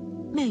啊？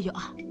咩藥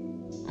啊？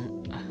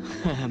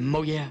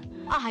冇嘢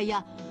啊！係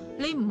啊，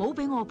你唔好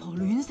俾我阿婆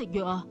亂食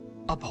藥啊！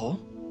阿婆？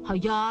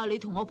係啊，你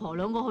同我婆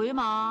2個去啊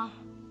嘛！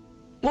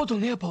我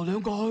同你阿婆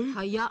2個去？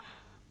係啊。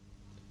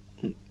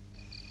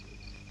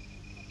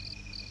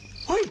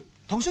喂，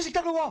糖水食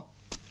得咯，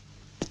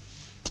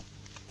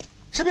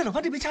使唔使留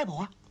翻啲俾差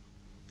婆啊？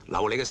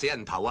留你個死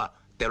人頭啊！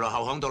掉落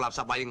後巷到垃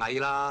圾位蟻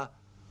啦！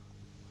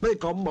乜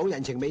咁冇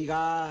人情味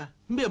㗎？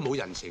咩冇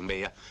人情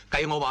味啊？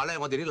計我話咧，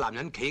我哋啲男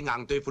人企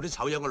硬對付啲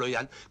醜樣嘅女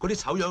人，嗰啲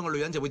醜樣嘅女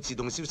人就會自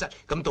動消失，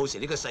咁到時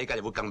呢個世界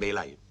就會更美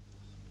麗。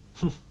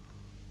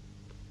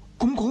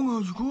咁講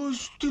啊，如果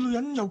啲女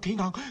人又企硬，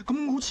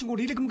咁好似我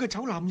哋啲咁嘅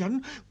醜男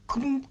人，咁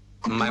唔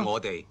係我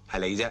哋，係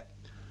你啫。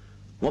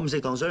我唔食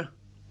糖水，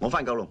我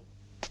翻九龍。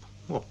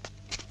哦。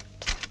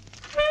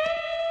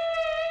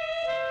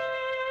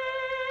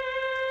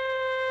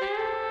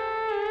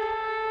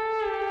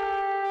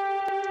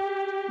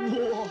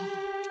哇！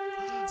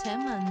請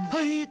問，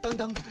嘿，等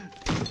等，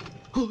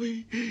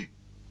嘿，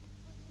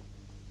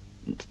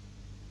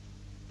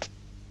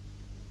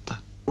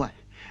喂，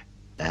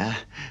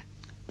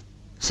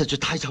實在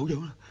太醜樣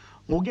啦，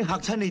我已經嚇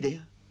親你哋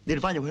啊！你哋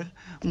翻入去啦，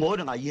我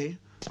喺度捱義氣。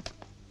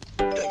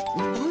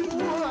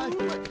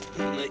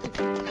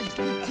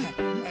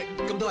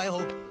咁多位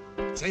好，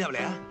請入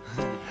嚟啊！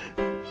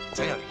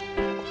請入嚟。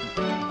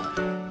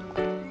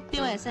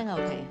邊位係西牛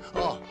皮？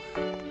哦，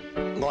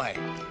我係。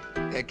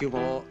叫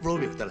我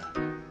Romeo 得啦。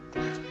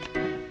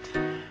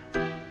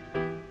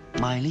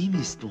My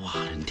name is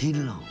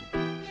Valentino。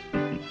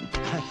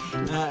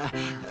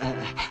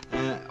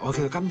我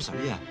叫金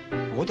水啊，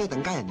我都係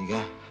疍家人嚟嘅。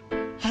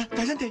嚇，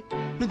大新地，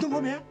輪到我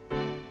未啊？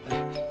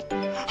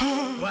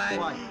喂，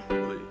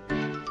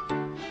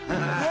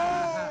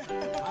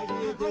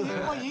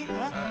歡迎，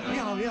你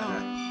好，你好。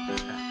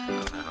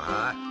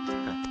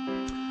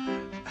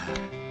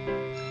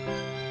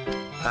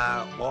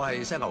我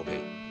係西牛皮，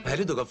喺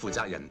呢度嘅負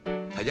責人。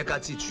係一家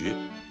之主，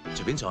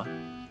隨便坐啊！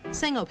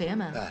西牛皮啊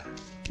嘛，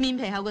面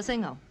皮厚過犀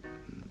牛。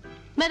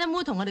Madam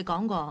Wu 同我哋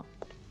講過，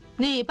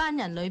你哋班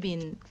人裏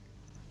邊，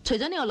除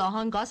咗呢個羅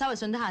漢果稍為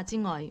信得下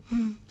之外，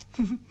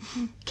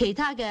其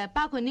他嘅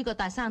包括呢個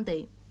大生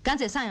地，簡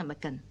直係生人勿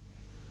近。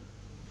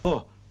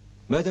哦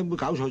，Madam Wu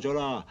搞錯咗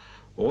啦！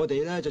我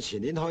哋咧就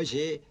前年開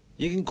始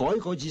已經改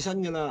過自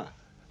身㗎啦。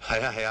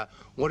係啊，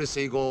我哋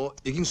4個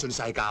已經信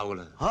晒教㗎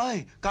啦。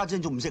唉，家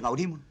陣仲唔食牛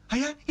添？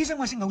係啊，醫生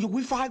話食牛肉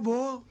會發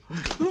喎。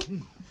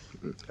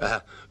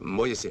唔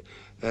好意思，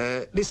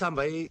呢3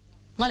位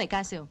我嚟介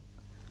紹，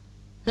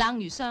冷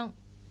如霜，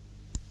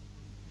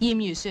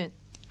艷如雪。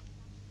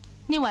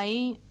呢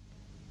位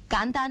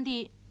簡單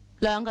啲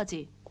2個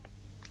字，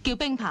叫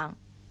冰棒，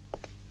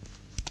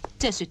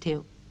即係雪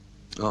條。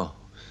哦，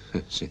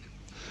算。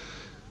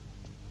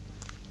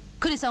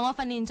佢哋受我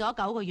訓練咗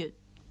9個月。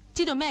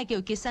知道咩叫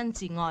潔身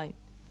自愛，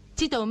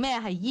知道咩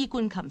係衣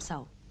冠禽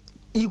獸。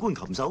衣冠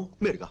禽獸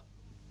咩嚟㗎？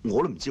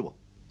我都唔知喎。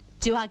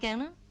照下鏡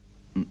啦。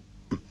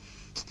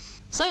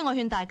所以我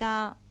勸大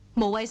家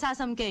無謂嘥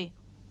心機，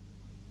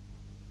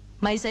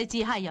咪使自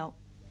揩油。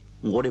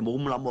我哋冇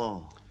咁諗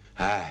喎。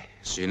唉，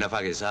算啦，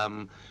花旗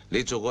參，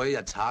你做過一日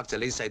賊就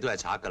呢世都係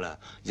賊㗎啦。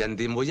人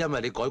哋唔會因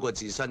為你改過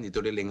自身而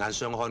對你另眼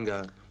相看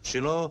㗎。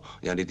算咯，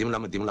人哋點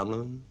諗就點諗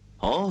咯。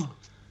哦。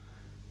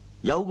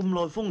有咁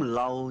耐風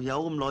流，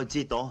有咁耐折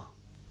墮，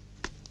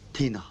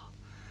天啊！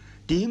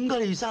點解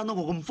你要生到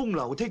我咁風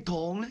流倜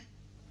儻呢？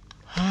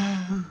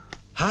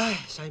唉，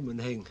西門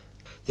慶，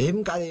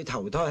點解你要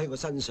投胎喺我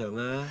身上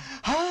啊？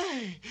唉，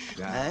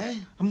唉，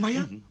唔係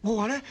啊，我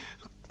話咧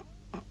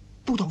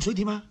煲糖水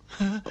點啊？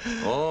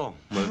哦，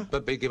咪不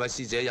俾幾位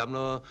師姐飲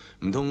咯，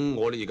唔通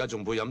我哋而家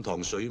仲配飲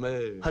糖水咩？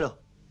係咯，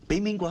俾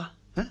面啩？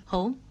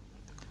好，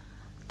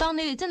當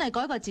你哋真係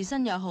改過自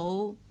身又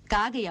好，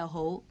假嘅又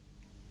好，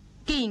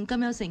既然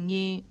咁有誠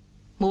意，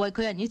無謂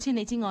拒人於千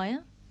里之外啊！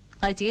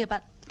我哋自己嘅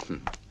筆。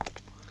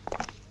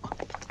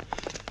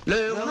娘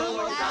內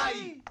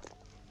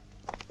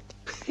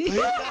弟，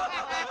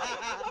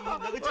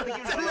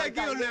真係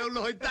叫娘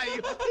內弟，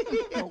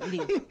無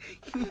聊。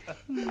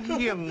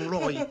娘內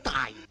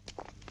大，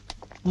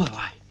喂，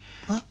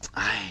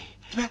唉，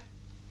咩？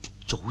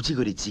早知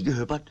佢哋自己去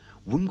筆，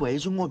碗鬼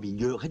咗安眠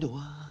藥喺度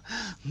啊！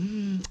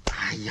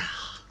哎呀，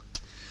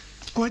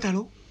各位大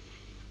佬，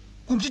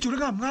我唔知做得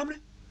啱唔啱咧。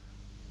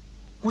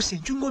我成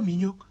樽安眠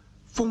藥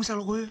放晒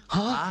落去。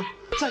吓？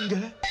真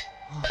嘅？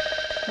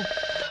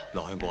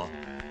羅香果，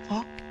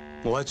啊？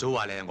我一早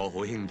話你係我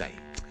好兄弟。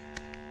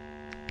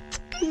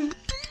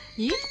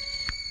咦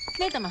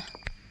？Madam啊，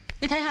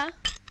你睇下，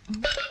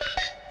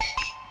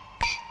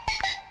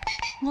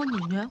安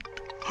眠藥。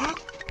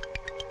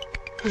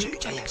豬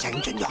仔啊，成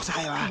樽藥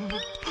晒啊嘛！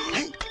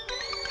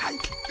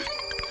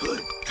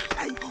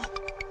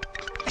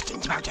一陣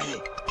支爆仔嚟，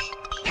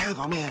聽佢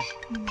講咩？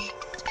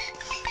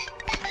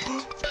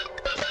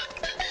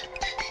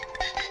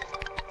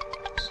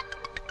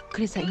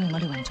佢哋實用我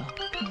哋運作，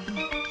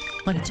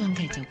我哋將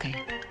計就計，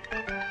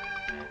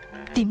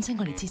點清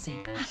我哋之死。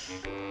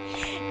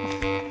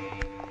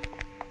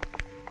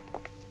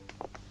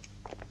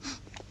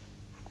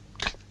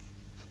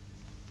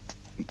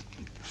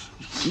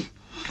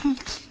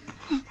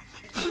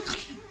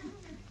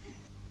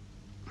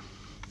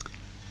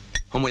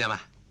好唔好飲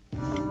啊？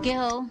幾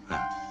好，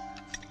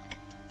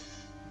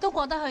都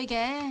過得去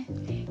嘅，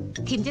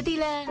甜咗啲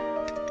啦。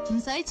唔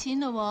使錢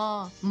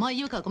咯，唔可以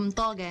要求咁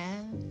多嘅。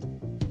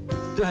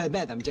都係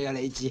咩人最有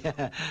理智啊？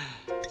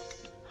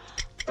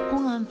好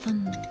眼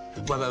瞓。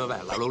喂，嗱，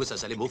老老實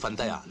實你唔好瞓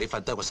低啊！你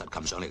瞓低我實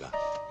擒上嚟㗎。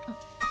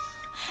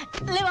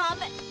你話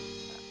咩？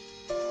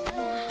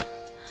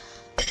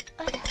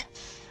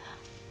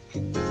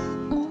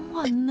我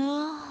暈啊！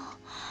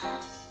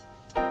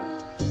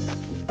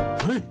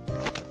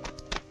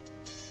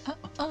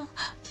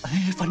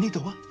瞓呢度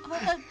啊？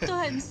都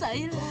係唔使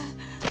啦。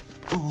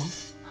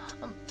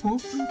唔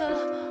得啦，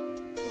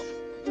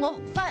我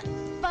翻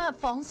入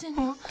房先。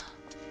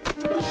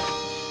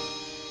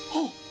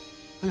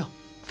哎呀，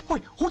喂，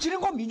好似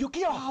啲安眠藥幾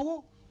有效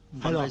喎。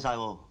瞓低晒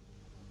喎。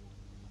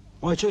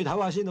我哋出去唞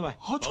下先啦，喂！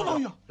嚇出去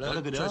啊？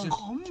嚟佢哋先。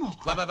咁啊？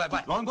喂，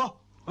羅漢哥，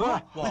喂，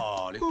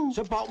哇！你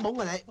想搏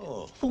懵啊你？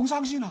放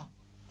生先啊？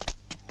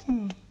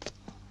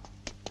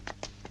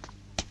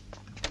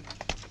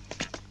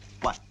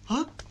喂，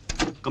嚇？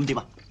咁點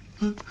啊？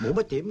冇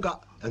乜點㗎，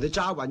人哋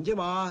揸暈啫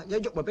嘛，一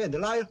喐咪俾人哋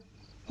拉咯。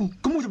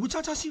咁我就會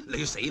揸先。你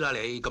要死啦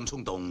你！咁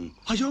衝動。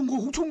係啊，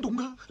我好衝動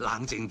㗎。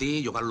冷靜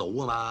啲，用下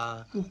腦啊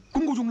嘛。咁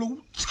我用腦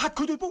拆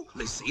佢對煲。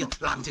你死啊！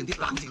冷靜啲，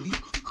冷靜啲。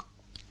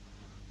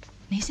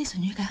你識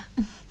唇語㗎？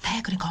睇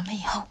下佢哋講咩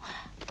嘢好。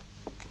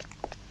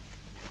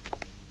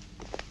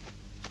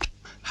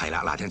係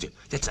啦，嗱，聽住，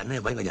一陣咧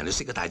揾個人去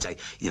熄個大掣，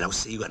然後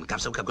4個人夾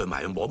手夾腳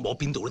埋去摸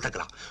邊度都得㗎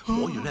啦。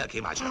摸完咧就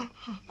企埋牆，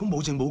咁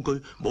冇證冇據，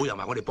冇人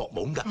話我哋搏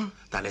懵㗎。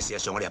但係事實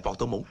上我哋係搏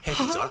到懵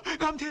happy 咗啦。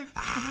啱聽。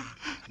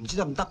唔知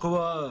得唔得㗎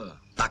喎？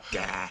得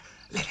嘅，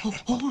嚟。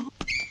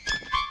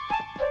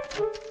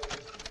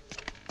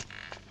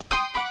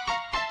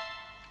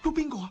喐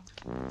邊個啊？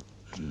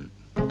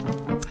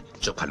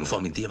着裙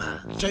方便啲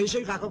啊嘛。最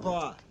衰格嗰個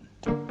啊！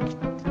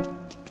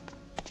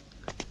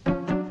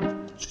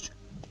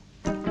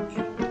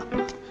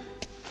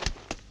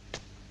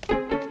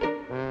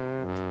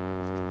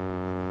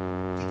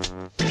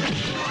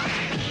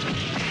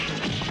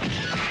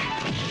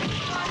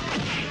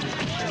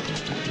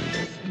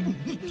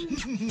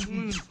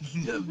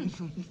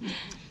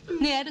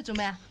你喺度做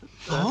咩啊？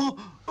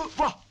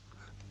哇！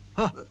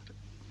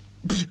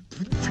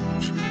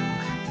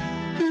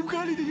點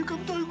解你哋要咁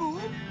對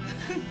我？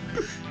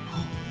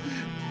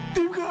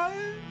點解？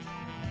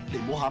你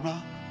唔好喊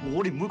啦，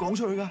我哋唔會講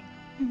出去噶。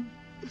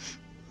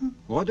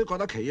我都覺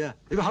得奇啊！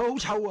你個口好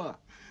臭啊！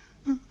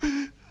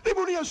你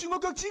冇理由算我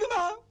腳趾噶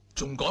嘛？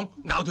仲講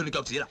咬斷你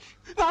腳趾啦！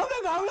咬啦！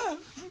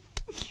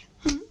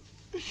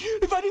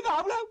你快啲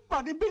咬啦！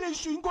橫掂俾你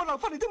算過留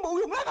翻嚟都冇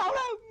用啦！咬啦！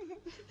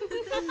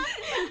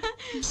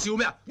笑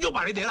咩啊？喐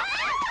埋你哋啦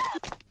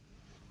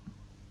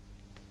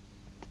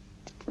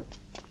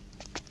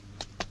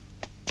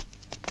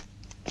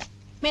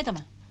！Madam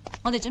啊，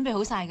我哋準備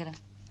好晒㗎啦。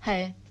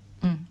係啊。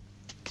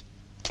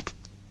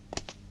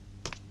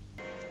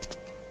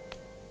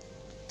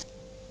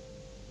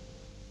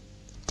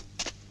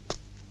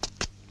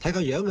睇個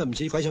樣又唔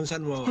似鬼上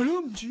身喎。係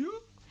咯，唔似啊。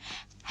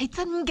係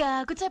真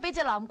㗎，佢真係俾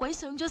隻男鬼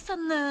上咗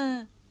身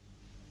啊！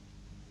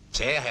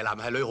且係男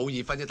係女好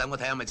易分啫，等我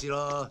睇下咪知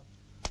咯。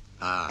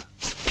啊！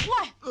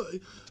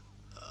喂！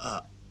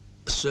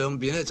上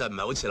邊咧就唔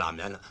係好似男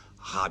人啦，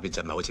下邊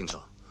就唔係好清楚。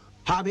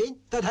下邊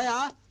都睇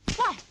下。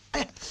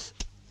喂！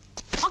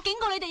我警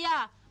告你哋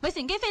啊，咪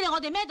乘機非禮我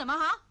哋 Madam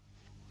啊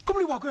咁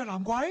你話佢係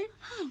男鬼？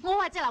我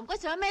話隻男鬼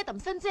上咗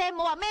Madam 身啫，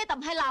冇話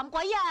Madam 係男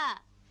鬼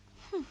啊！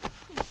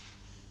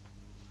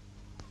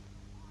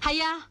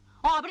係啊，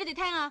我話俾你哋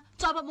聽啊，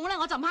再搏懵咧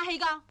我就唔客氣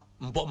㗎。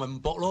唔搏咪唔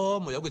搏咯，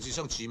咪由佢自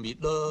生自滅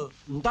咯。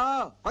唔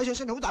得，鬼上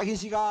身好大件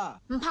事㗎。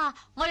唔怕，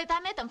我哋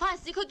帶 Madam 翻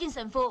去市區見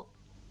神父。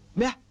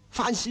咩啊？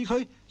翻市區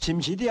遲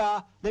唔遲啲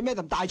啊？你咩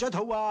咁大咗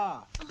肚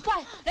啊？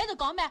喂，你喺度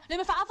講咩啊？你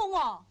咪發噏風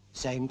喎！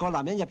成個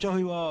男人入咗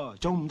去喎，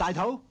仲唔大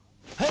肚？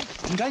嘿，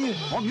唔緊要，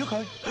我唔喐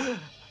佢。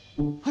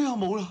哎呀，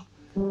冇啦，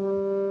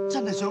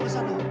真係上咗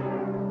身啦。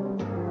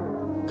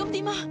咁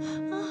點啊？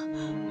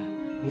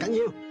唔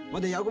緊要，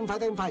我哋有咁快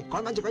得咁快，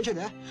趕翻隻鬼出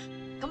嚟啊！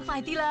咁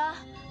快啲啦！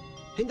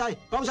兄弟，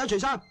幫手除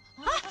衫。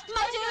咪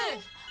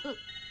住！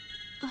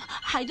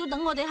係都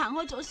等我哋行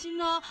開咗先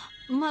啦，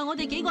唔係我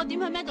哋幾個點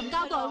去 Madam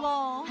交代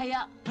喎？係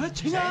啊，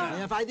請啊！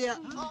係啊，快啲啊！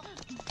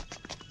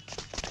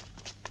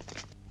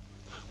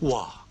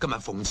哇，今日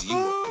奉旨喎！誒，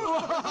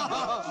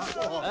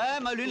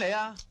咪亂嚟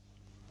啊！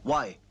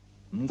喂，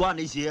唔關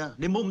你事啊，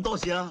你唔好咁多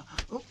事啊！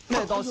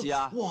咩多事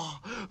啊？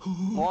哇，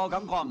我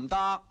感覺唔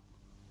得，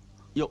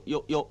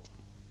喐，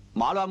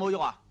馬騮有冇喐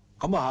啊？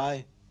咁啊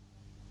係，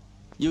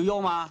要喐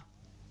嘛，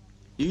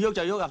要喐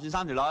就喐入算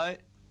三條女。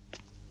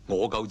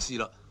我夠知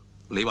啦，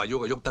你話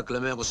喐就喐得嘅啦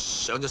咩？我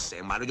想咗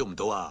成晚都喐唔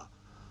到啊！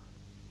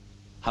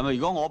係咪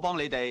如果我幫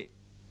你哋，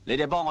你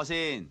哋幫我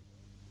先？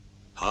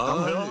嚇，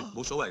咁係咯，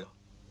冇所謂㗎。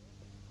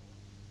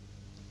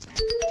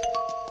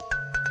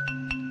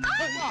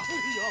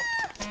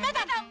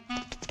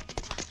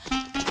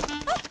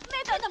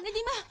Madam 你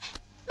點啊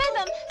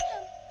 ？Madam，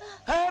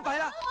誒，弊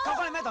啦，救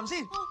翻你 Madam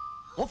先。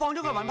我放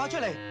咗個雲炮出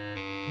嚟，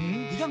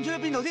而家唔知去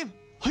邊度添，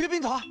去咗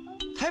邊度啊？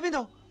睇下邊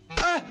度。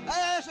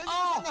上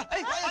哦，快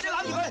啲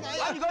攬住佢，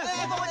攬住佢，你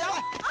幫我走。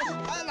攬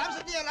實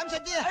啲啊，攬實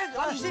啲啊！攬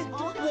住先。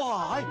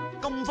哇，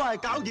咁快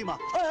搞掂啊！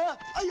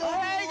哎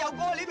呀，又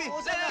過去呢邊，你又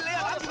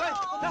攬住佢，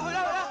去啦。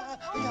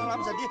哎呀，攬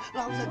實啲，攬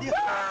實啲。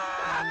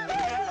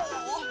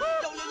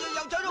又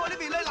走咗我呢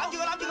邊，你攬住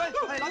佢，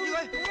係攬住佢。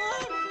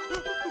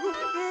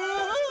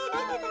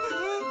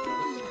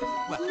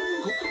喂，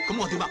咁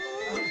我點啊？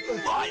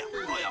哎呀！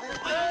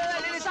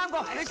你哋三個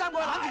攬住佢，攬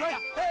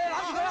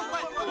住佢啦！喂，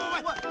唔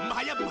係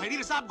啊，唔係呢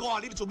哋三個啊，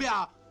你哋做咩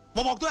啊？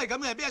鑊鑊都係咁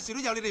嘅，咩事都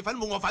有你哋份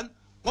冇我份，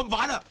我唔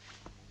玩啦！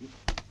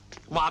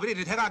話俾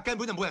你哋聽啊，根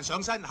本就冇人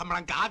上身，冚唪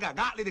唥假㗎，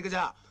呃你哋㗎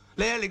咋？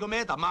你個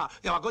Madam 啊，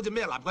又話嗰隻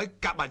咩男鬼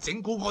夾埋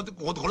整蠱我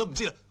都唔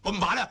知啦，我唔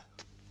玩啦！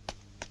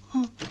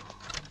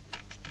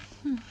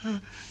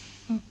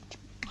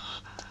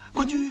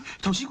關於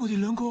頭先我哋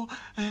兩個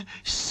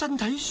身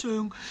體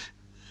上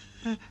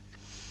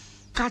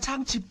架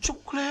撐接觸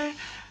咧，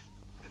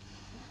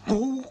我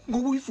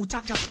會負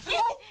責任。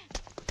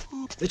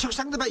你畜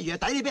生都不如啊，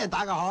抵你俾人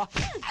打㗎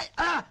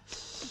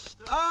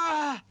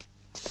嗬！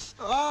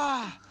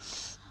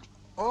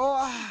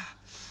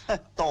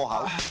多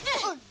口。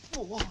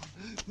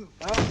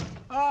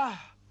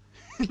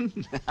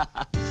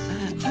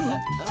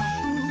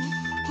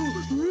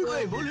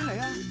喂，唔好亂嚟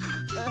啊！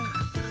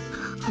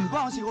唔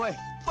關我事喂！喂，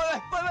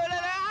你啊！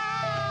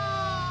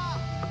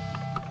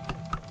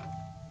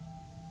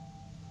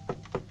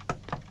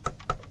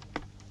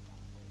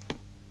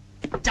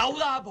走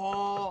啦，阿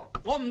婆，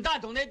我唔得閒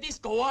同你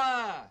disco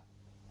啊！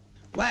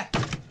喂，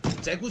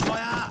謝姑菜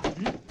啊，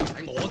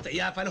係我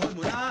哋啊，快啲開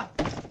門啦！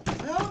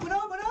開門啦！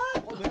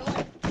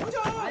冇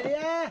錯，係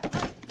啊！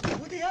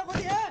我哋啊！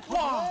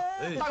哇，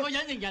帶個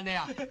隱形人嚟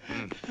啊！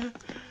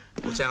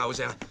好聲啊，好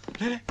聲啊！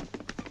嚟，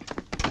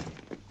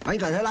揾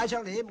佢去拉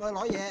窗簾，我去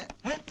攞嘢。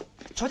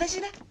坐低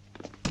先啦。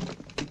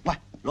喂，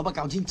攞把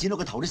鉸剪剪到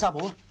個頭啲紗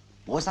布啊！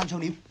我去閂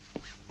窗簾。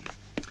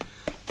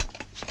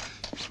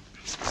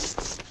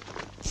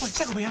喂，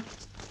塞個鼻啊！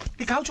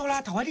你搞錯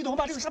啦，頭喺呢度啊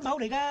嘛，呢個心口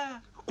嚟㗎。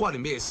關你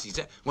咩事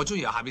啫？我中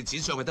意由下邊剪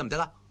上去得唔得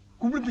啦？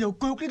咁你咪由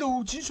腳呢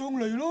度剪上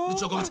嚟咯。你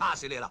再講叉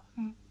死你啦！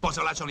幫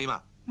手拉窗簾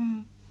啊！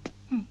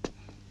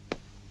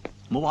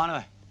唔好玩啦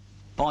喂，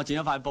幫我剪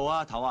咗塊布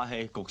啊，唞下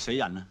氣，焗死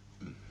人啊！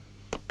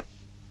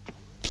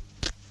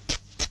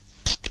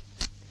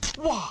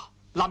哇，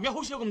男人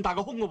好少有咁大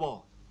個胸㗎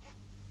喎。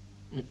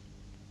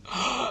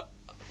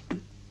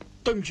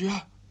對唔住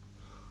啊。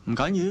唔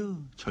緊要，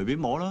隨便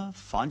摸啦，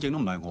反正都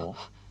唔係我。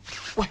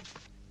喂，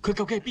佢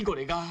究竟係邊個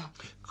嚟㗎？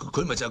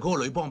佢咪就係嗰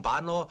個女幫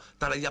辦咯，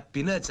但係入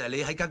邊咧就係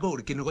你喺間嗰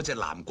度見到嗰隻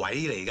男鬼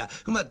嚟㗎。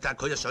咁啊，但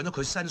係佢就上咗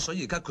佢身，所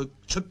以而家佢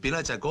出邊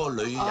咧就係嗰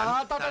個女人。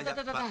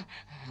得，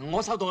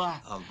我收到啦。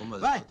啊，咁啊，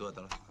喂，都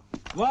得啦。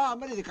哇！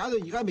乜你哋搞到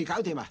而家未搞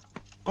掂啊？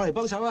過嚟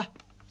幫手啊！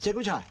謝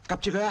官財，夾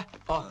住佢啊！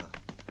哦。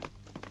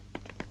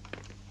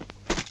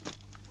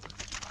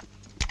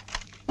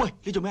喂，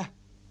你做咩啊？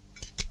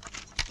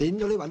電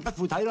到你魂不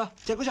附體咯！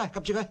謝官財，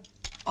夾住佢。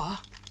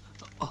啊？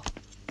哦。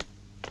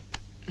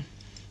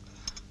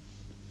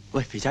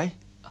喂，肥仔，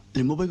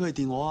你唔好俾佢哋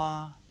電我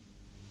啊！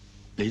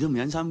你都唔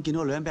忍心見到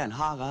個女人俾人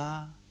蝦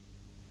㗎。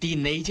電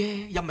你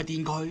啫，又唔係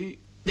電佢，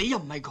你又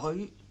唔係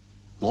佢。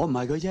我唔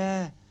係佢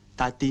啫，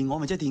但係電我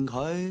咪即係電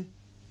佢。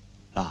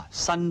嗱，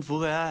辛苦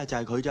嘅就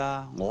係佢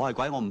咋，我係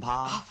鬼我唔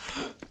怕。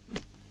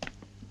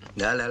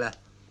嚟！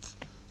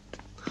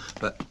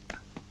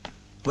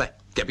喂，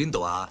夾邊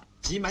度啊？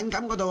指敏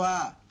感嗰度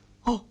啊！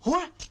哦，好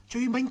啊，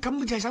最敏感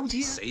嘅就係手指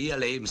啊！死啊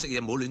你！唔識嘢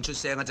唔好亂出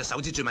聲啊！隻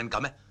手指最敏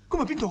感咩？咁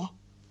咪邊度啊？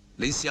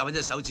你試下揾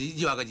隻手指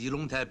腰下個耳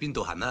窿睇下邊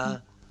度痕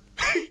啊！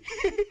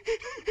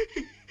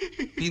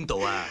邊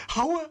度啊？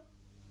口啊！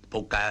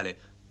仆街啊你！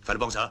快啲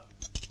幫手啦！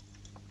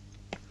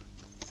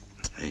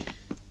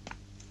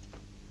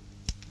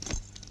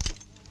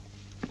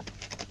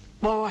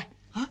喂，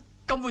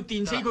咁會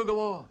電死佢㗎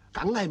喎！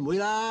梗係唔會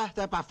啦，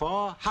都係白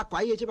火嚇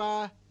鬼嘅啫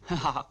嘛！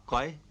嚇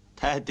鬼，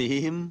睇下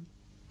點？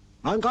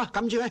我講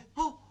撳住佢。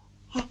哦，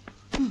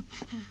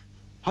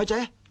海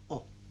仔。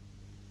哦。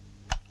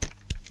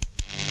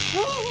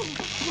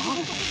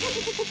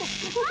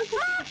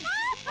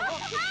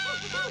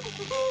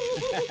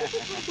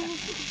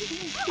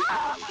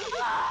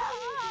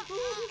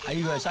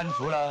睇佢係辛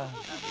苦啦。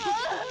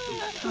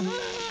喂，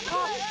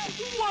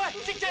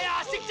識掣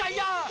啊，識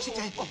掣啊！識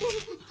掣。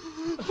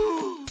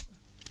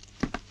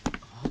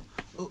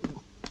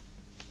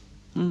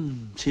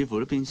似乎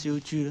都變燒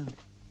豬啦。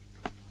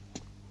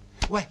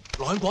喂，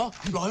羅漢果，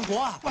羅漢果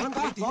啊！喂，你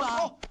點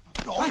啊？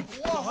羅漢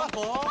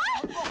果，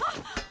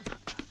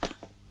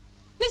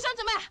你想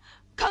做咩啊？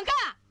強姦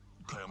啊？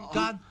強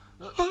姦？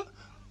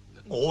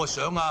我啊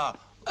想啊，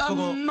不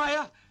過唔係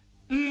啊，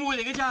誤會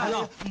嚟嘅咋？係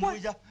啊，誤會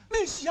咋？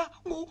咩事啊？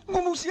我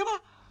冇事啊嘛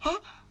嚇！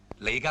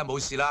你而家冇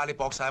事啦，你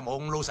搏晒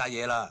網撈晒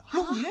嘢啦。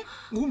撈嘢？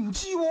我唔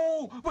知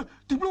喎。喂，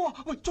點撈啊？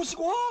喂，再試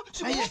過啊！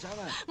試過啊！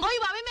我要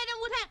話俾咩都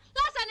烏聽，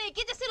拉晒你哋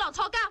幾隻色狼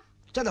坐監。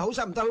真係好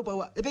心唔得好報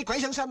啊！你俾鬼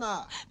上身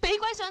啊！俾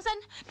鬼上身，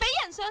俾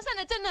人上身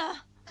啊！真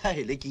啊！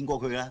嘿，你見過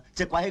佢啦，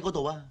隻鬼喺嗰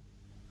度啊！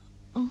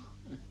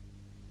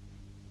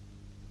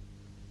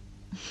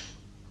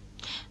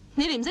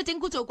你哋唔使整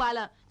蠱做怪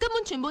啦，根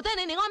本全部都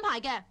係你哋安排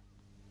嘅。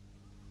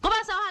嗰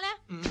班手下咧，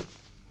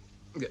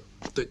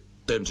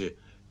對唔住，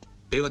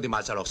俾我哋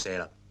抹晒落瀉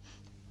啦。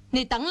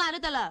你等賴都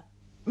得啦。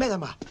咩啊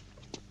嘛？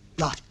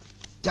嗱，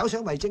有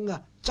相為證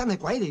啊，真係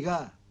鬼嚟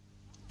㗎。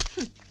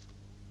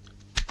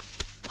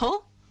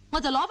好，我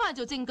就攞翻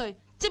去做證據，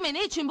證明你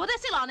哋全部都係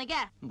色狼嚟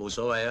嘅。冇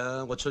所謂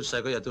啊，我出世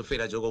嗰日都非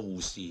禮咗個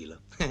護士啦。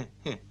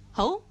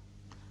好，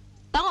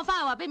等我翻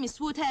去話俾 Miss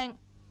Wu 聽，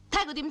睇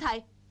下佢點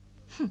睇。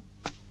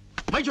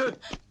咪住，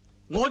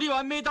我都要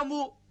揾咩燈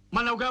烏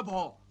問候佢阿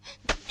婆。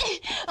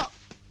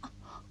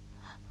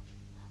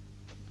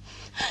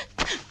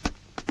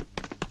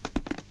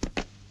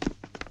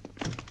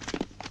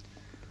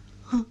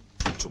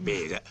做咩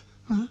啫？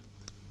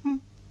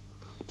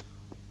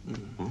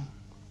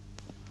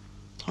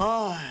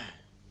唉，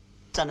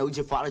真係好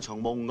似發一場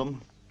夢咁。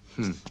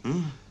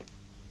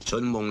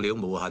春夢了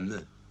無痕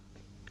啊！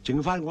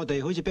剩翻我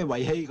哋好似俾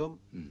遺棄咁。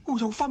我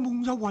又發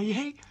夢又遺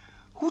棄，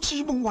好似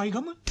夢遺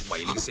咁啊！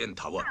遺你死人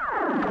頭啊！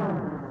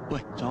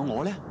喂，仲有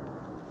我咧？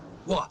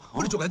哇，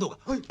我哋仲喺度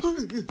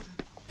㗎！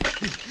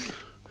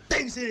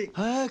掟死你！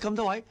唉，咁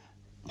多位，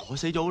我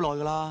死咗好耐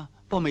噶啦，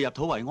不過未入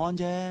土為安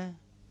啫。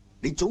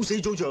你早死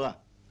早着啊！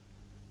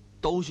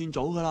都算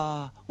早噶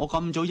啦，我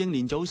咁早英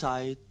年早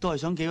逝，都係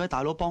想幾位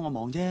大佬幫我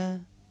忙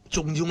啫。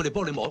仲要我哋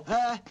幫你忙？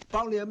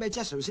幫你有咩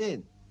質素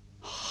先？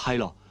係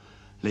咯，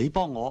你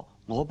幫我，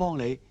我幫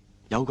你，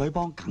有鬼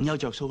幫梗有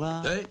着數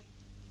啦。誒，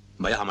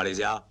咪行埋嚟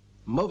先啊！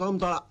唔好講咁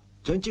多啦，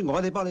總之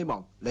我哋幫你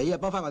忙，你又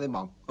幫翻我哋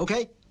忙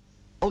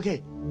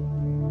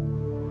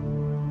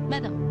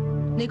 ，OK？OK。Madam，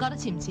 你覺得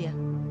似唔似啊？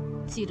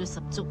知道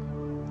十足。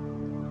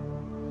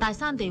大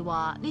山地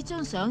話呢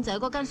張相就喺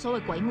嗰間所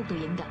謂鬼屋度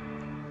影㗎。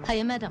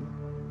係啊 ，Madam。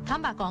坦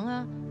白講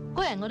啊，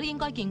嗰人我都應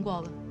該見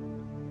過㗎。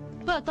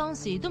不過當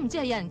時都唔知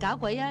係有人搞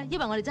鬼啊，因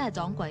為我哋真係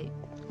撞鬼，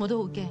我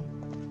都好驚。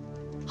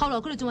後來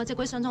佢哋仲話隻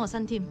鬼上咗我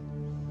身添。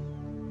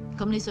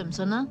咁你信唔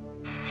信啊？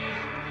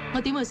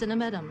我點會信啊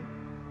 ，Madam？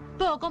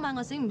 不過嗰晚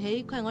我醒唔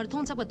起，佢係我哋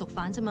通緝嘅毒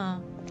販啫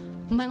嘛。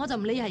唔係我就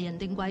唔理係人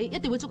定鬼，一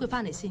定會捉佢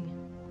翻嚟先嘅。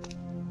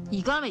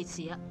而家都未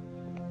遲啊！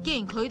既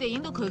然佢哋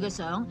影到佢嘅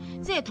相，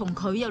即係同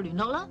佢有聯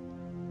絡啦。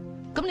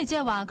咁你只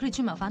係話佢哋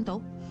串謀反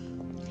倒？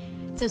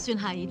就算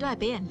係都係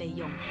俾人利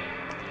用。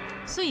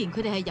雖然佢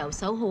哋係遊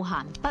手好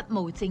閒、不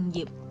務正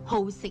業、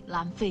好食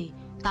懶飛，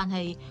但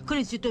係佢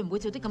哋絕對唔會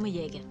做啲咁嘅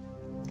嘢嘅。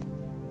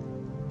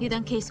呢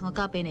單 case 我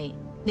交俾你，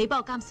你幫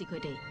我監視佢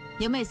哋，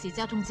有咩事即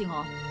刻通知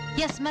我。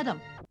Yes, Madam。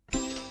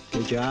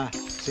記住啊，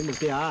醒目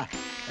啲啊！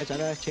一陣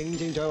咧清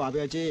清楚楚話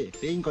俾佢知，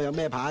邊個有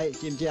咩牌，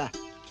知唔知啊？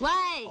喂，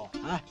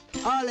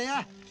嚟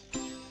啊！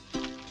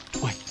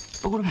喂，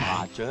不過啲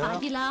麻雀。快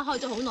啲啦，開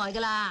咗好耐噶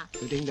啦。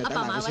佢哋就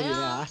等埋佢先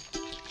啦嚇。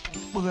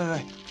喂，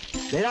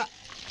嚟啦！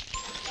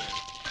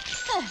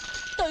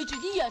對住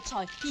啲藥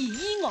材咿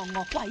咿昂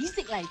昂鬼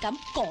食泥咁，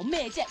講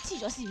咩啫？黐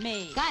咗線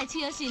咩？梗係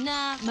黐咗線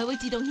啦，唔係會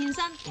自動獻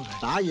身。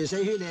打完4圈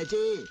你就知。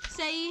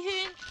4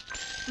圈？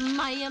唔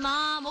係啊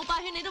嘛，冇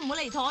8圈你都唔好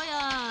離台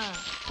啊！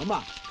咁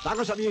啊，打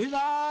個12圈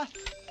啦！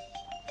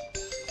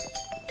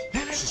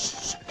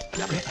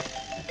入嚟。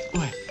喂，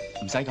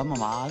唔使咁啊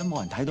嘛，都冇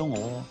人睇到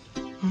我。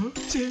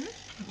正。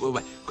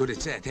喂，佢哋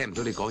真係聽唔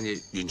到你講嘢，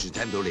完全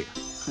聽唔到你。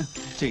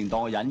直情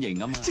當我隱形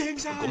咁啊！正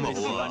晒。咁啊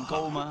好啊，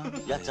高嘛，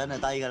一陣就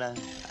低㗎啦。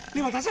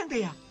你話大生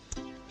地啊？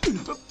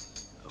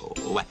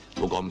喂，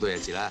冇講咁多嘢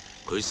字啦，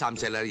佢3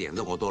隻咧贏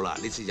得我多啦，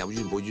呢次有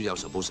冤報冤有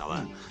仇報仇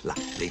啊！嗱，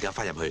你而家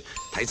翻入去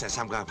睇晒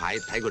3家牌，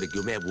睇佢哋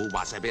叫咩糊，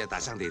話晒俾阿大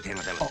生你哋聽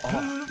就得啦。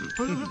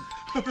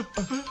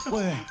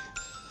喂，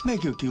咩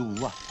叫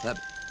糊啊？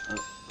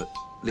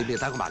你哋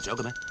打過麻雀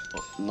嘅咩？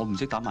我唔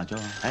識打麻雀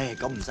啊。唉，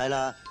咁唔使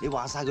啦，你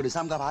話晒佢哋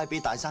3家牌俾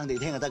大生你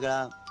聽就得噶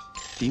啦。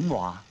點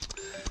話？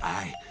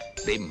唉，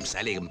你唔使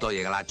理咁多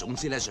嘢噶啦。總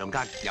之咧，上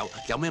家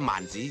有咩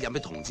萬子，有咩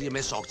童子，有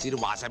咩索子，你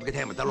話晒俾佢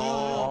聽咪得咯。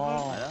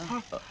哦，係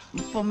啦。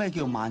不過咩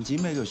叫萬子？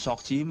咩叫索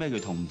子？咩叫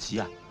童子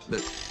啊？你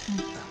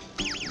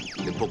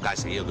仆街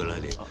死咗佢啦！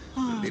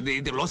你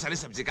哋攞晒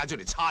啲十字架出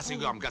嚟叉死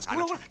佢冚家鏟！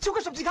我超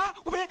級十字架，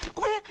我俾。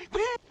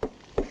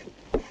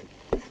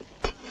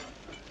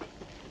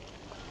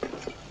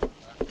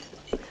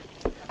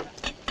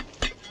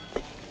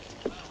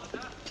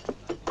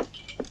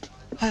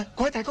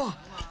各位大哥，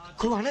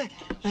佢話咧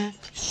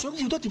想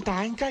要多碟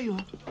大眼雞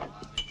喎。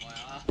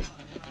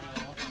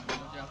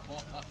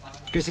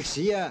佢食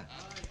屎啊！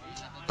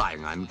大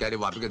眼雞，你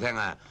話俾佢聽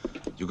啊！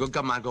如果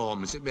今晚個我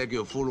唔識咩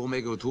叫俘虜，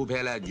咩叫 two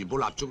pair 咧，元寶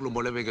蠟燭都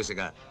冇得俾佢食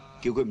啊！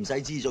叫佢唔使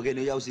資助嘅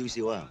女優少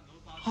少啊！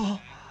哦，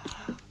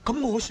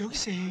咁我想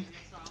食，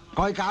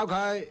我去教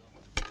佢，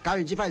教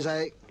完至翻嚟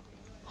食。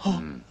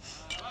哦，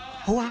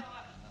好啊。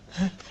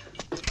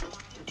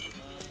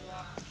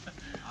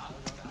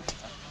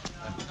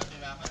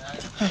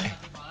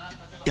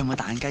有冇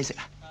大眼雞食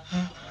啊？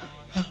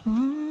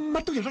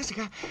乜都有得食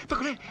啊！不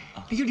過咧，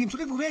你要念熟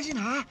呢副咩先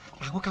嚇？嗱，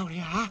我教你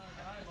嚇。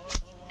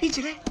呢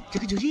隻咧就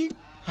叫做煙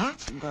嚇。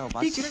點解有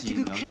把呢隻咧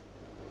就叫。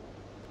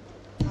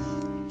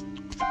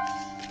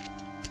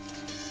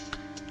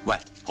喂，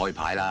開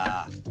牌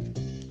啦！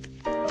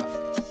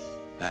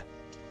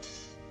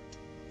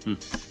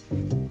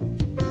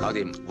搞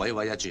掂，位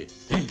位一注。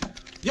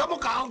有冇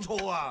搞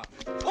錯啊？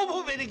鋪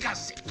鋪俾你夾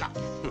食㗎。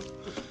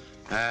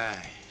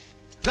唉。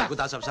估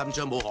打13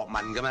張冇學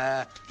問嘅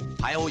咩？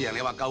牌好贏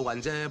你話夠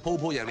運啫，鋪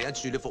鋪贏你一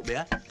注，你服未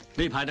啊？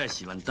呢牌都係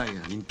時運低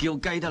啊，連叫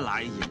雞都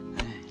賴嘢。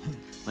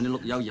揾啲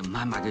碌柚鹽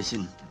抹佢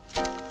先。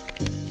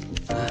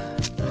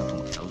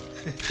走，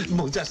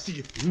冇質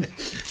事，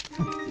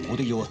我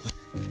都要啊。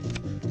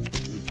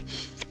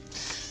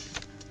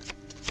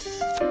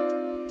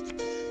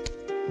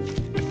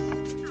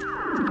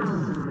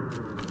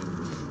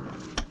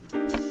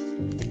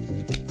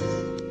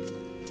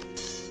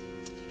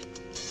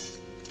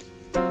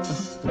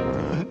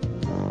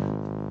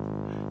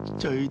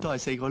最多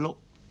係4個碌，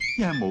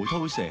一係無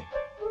韜蛇。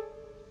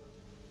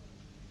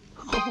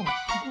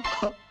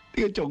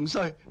呢個仲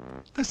衰，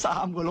得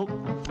3個碌，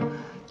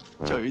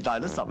最大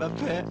都11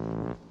 pair。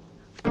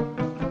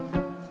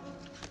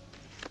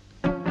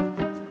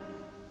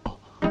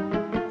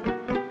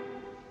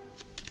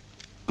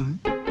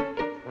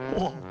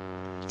哇！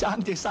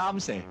爭隻3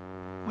蛇，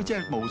咪即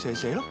係無蛇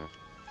蛇咯。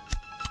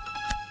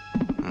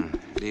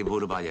呢鋪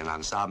都怕贏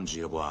硬3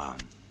注啦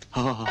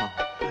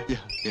啩？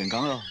贏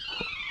梗咯。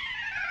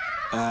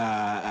喂，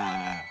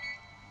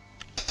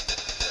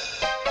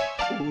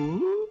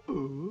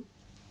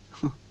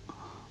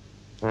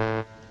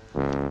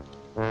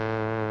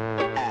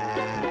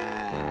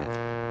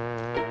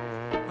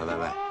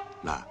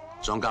嗱，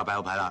莊家擺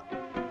好牌啦，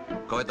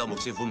各位鬥木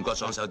師傅唔該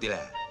爽手啲咧。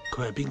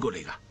佢係邊個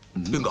嚟㗎？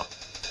邊個？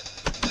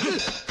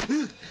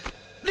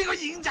呢個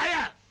演仔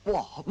啊！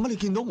哇！乜你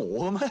見到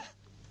我嘅咩？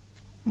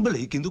乜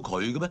你見到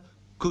佢嘅咩？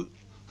佢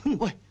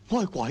喂，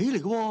我係鬼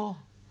嚟嘅喎，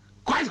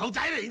鬼頭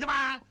仔嚟啫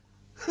嘛！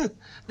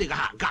你個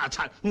行家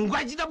賊，唔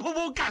怪之得鋪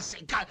鋪夾食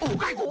㗎，唔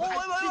怪我。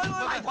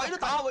喂，鬼都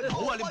打佢！好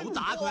啊，你唔好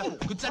打佢，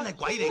佢真係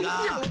鬼嚟㗎。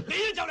你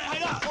就嚟係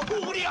啦，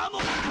我哋有冇？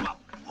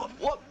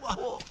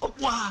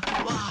哇！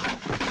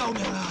救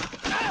命啊！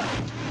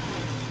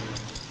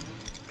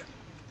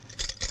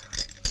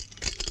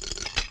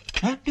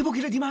呢鋪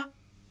幾多點啊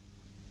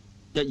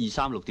？1、2、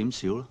3、6點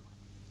少咯。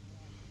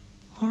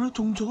好啦，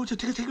中咗就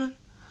剔一剔啦。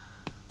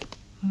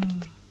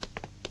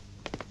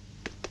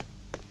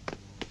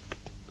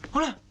好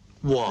啦。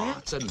哇！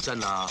真唔真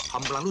啊？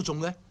冚唪唥都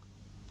中嘅。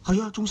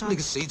係啊，中晒。你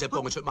個死仔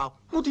幫佢出貓。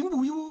我點會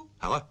喎？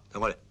行啊，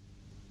等我嚟。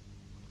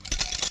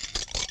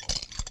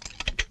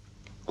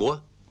估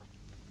啊！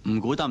唔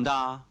估得唔得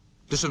啊？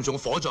你信唔信我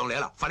火葬你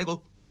啊？嗱，快啲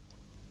估。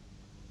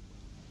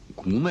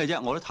估咩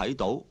啫？我都睇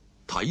到。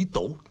睇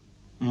到？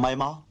唔係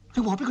嘛？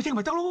你話俾佢聽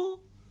咪得咯。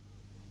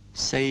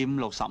4、5、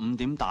6、15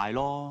點大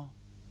咯。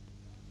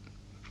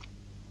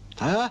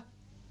睇啊！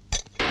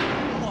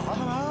係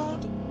嘛？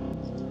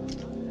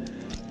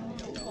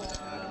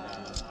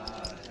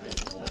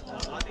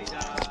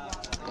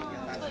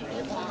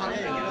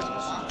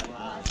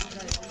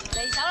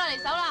嚟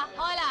手啦，開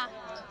啦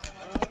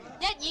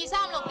！1、2、3、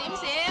6點少。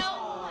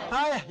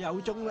哎呀，又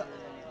中啦！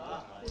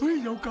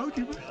又搞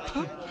掂啦！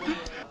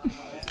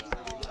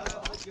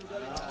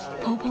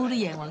鋪鋪都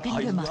贏喎，跟住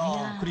佢買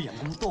啦。佢哋人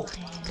咁多。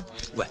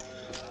喂，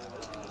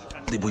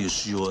你唔好要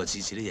輸喎，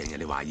次次都贏人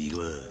哋懷疑嘅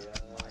喎。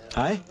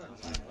係。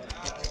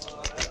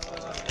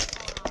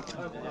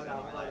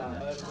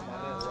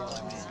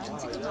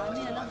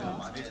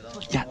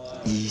1、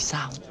2、3，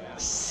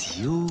少。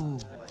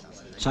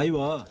使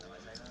喎。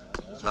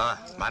啊，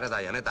買得大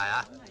贏得大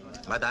啊！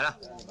買大啦，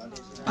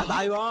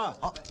大喎，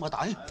好，我大。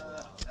大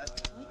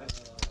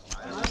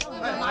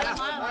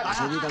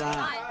細啲得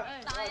啦。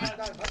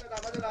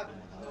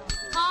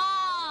開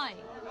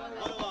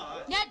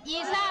，1、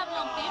2、3、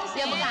6點4。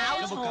有冇搞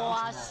錯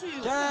啊？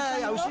輸啫，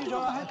又輸咗。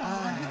唉，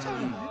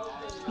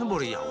都冇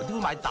理由，點會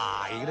買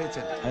大嘅咧？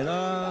真係。係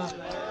咯，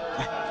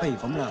不如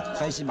咁啦，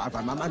費事麻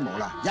煩慢慢磨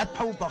啦，一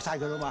鋪搏晒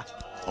佢啦嘛。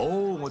好，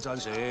我贊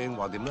成，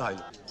橫掂都係。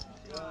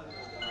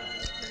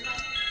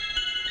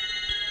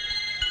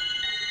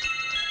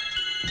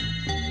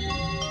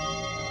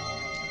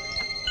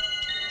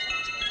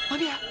買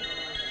咩啊？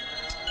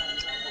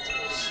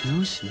少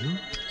少，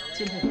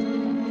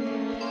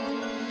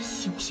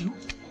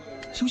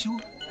少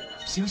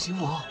少喎。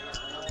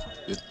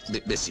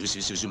咩少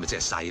咪即係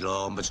細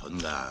咯，咁咪蠢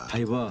㗎。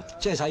係喎，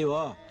即係細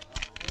喎，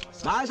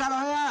買晒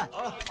落去啊！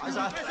好啦，買晒。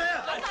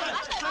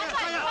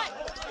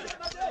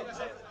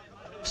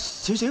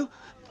少少。開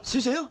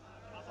，4、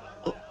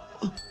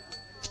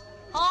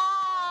5、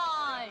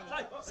6、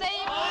15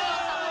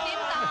點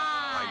大。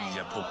哎呀，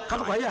仆搞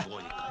乜鬼啊！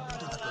咁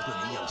都得嘅，佢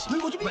你有事。佢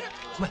我做咩？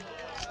喂，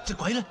隻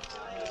鬼咧？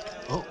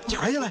好，隻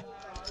鬼啊喂，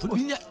去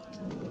邊啫？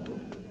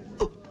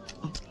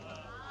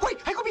喂，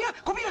喺嗰邊啊，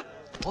嗰邊啊！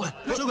好，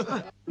捉佢。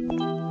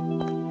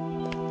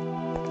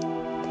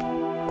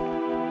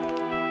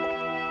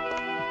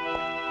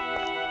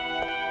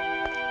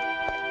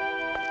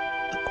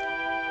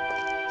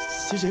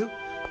少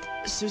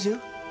少，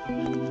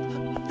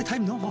你睇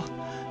唔到我？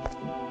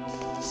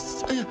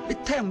哎呀，你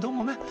聽唔到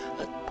我咩？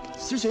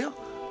少少，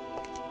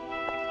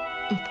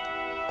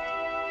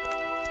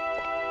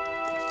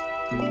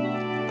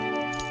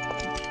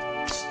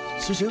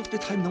你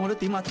睇唔到我都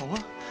點下頭啊？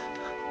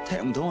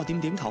聽唔到我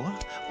點頭啊？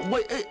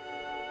喂，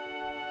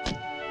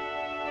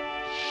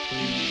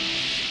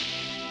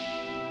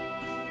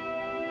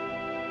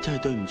真係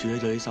對唔住你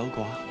對你手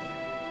掛，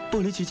不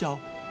過呢次之後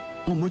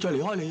我唔會再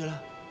離開你噶啦。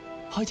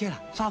開車啦，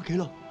返屋企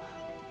咯。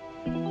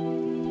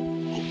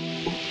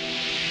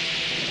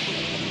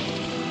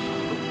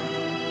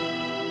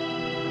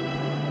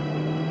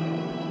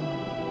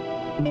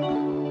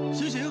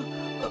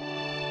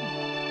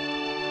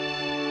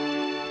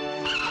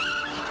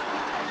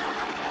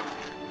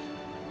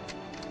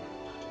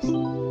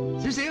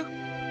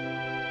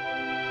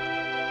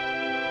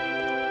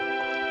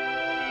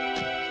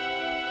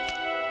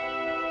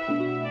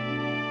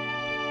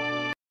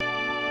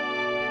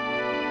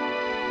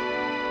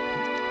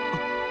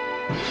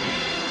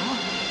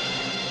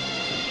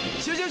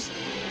少少，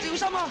小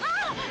心啊！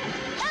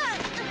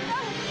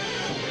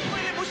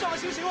喂，你唔好傷我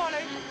少少啊你！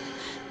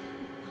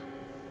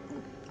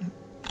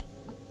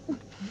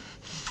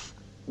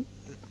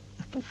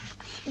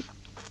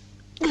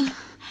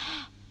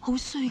好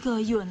衰噶，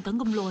要人等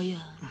咁耐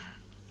啊！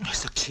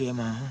塞車啊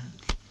嘛。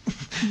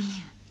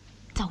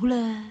走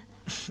啦！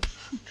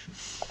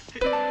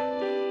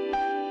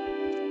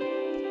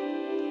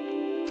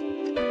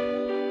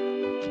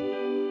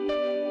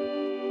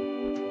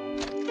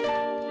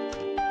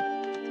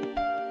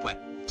喂，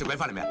隻鬼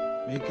翻嚟未啊？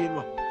未見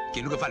喎。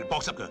見到佢翻嚟，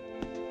搏濕佢。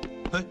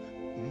嘿，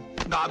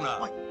啱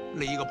啦！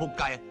你個仆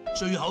街啊，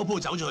最後一鋪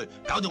走出去，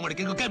搞到我哋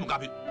幾個雞毛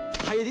鴿血。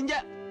係啊，點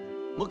啫？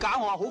我搞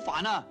我啊，好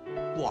煩啊！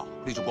哇，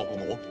你仲惡過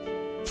我？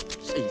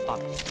四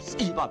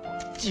八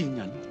賤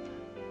人。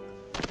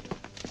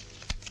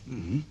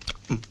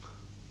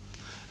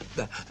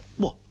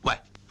哇，喂，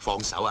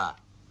放手啊！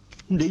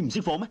你唔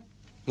識放咩？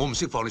我唔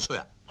識放，你吹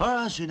啊？好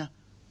啦，算啦，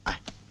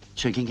唉，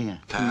出去傾傾啊！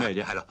傾咩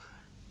啫？係咯，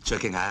出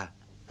去傾下。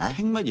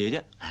傾乜嘢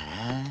啫？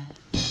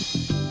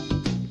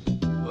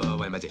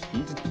喂，咪姐，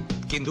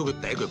見到佢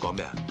第一句講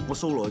咩啊？我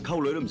素來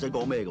溝女都唔使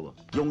講咩嘅喎，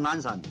用眼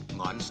神。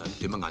眼神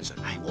點樣眼神？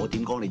唉，我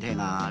點講你聽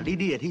啊？呢啲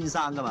嘢天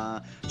生噶嘛，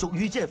俗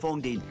語即係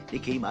放電。你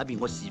企埋一邊，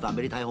我示範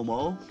俾你睇好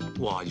冇？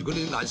哇！如果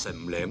你眼神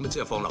唔靚，咁即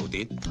係放流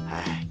電。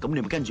唉，咁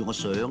你咪跟住我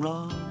上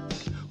咯。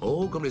好，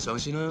咁你上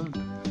先啦。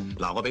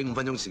嗱，我俾5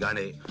分鐘時間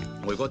你。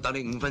我如果等你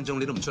5分鐘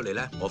你都唔出嚟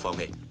咧，我放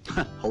棄。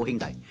好兄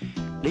弟，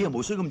你又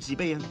無需咁自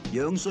卑啊！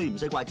樣衰唔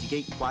使怪自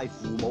己，怪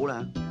父母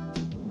啦。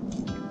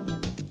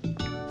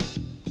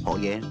學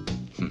嘢。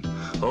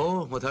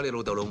好，我睇你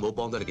老豆老母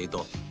幫得你幾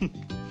多。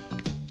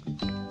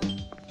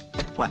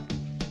喂，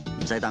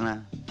唔使等啦，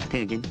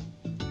聽日見。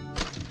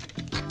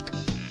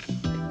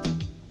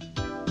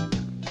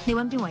你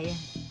揾邊位啊？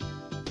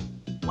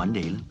揾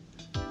你啦。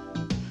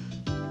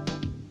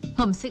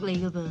我唔識你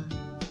噶噃。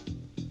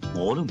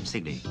我都唔識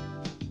你。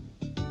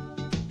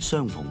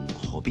相逢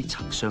何必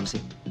曾相識？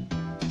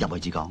入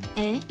去至講。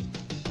誒，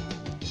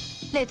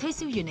你係推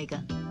銷員嚟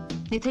噶？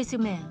你推銷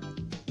咩啊？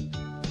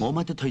我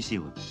乜都推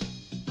銷，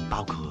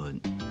包括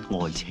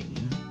愛情。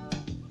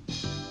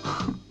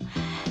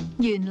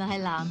原來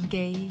係男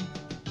妓，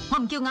我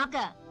唔叫鴨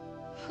噶。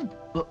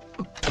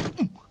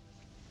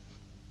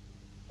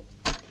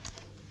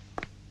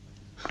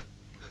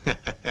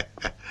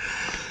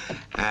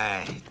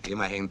唉，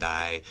點啊兄弟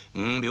，5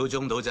秒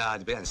鐘到咋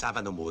就俾人閂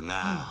翻到門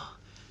啦。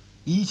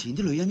以前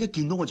啲女人一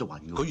見到我就暈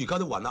㗎。佢而家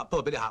都暈啦，不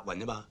過俾你嚇暈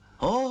啫嘛。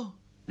哦，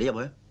你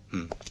入去。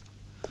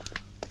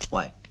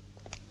喂，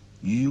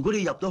如果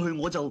你入到去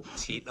我就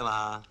切啊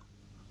嘛。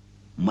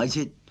唔係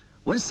切，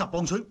揾10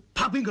磅錘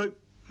拍扁佢。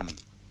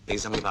俾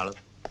心機拍啦。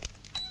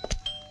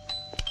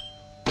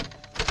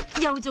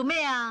又做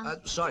咩啊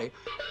？Sorry,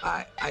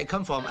 I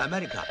come from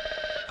America.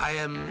 I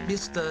am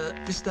Mr.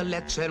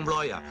 Let Chen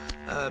lawyer.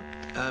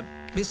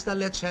 Mr.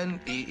 Let Chen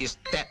is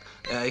dead.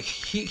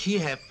 He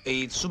have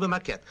a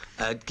supermarket.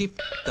 Give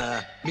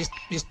the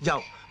Miss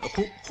Yao.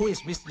 Who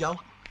is Miss Yao?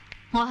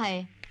 我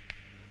係。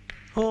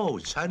Oh,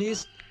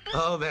 Chinese.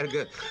 Oh, very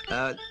good.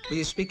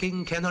 We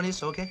speaking Cantonese,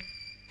 okay?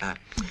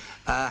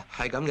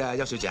 係咁嘅，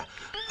邱小姐。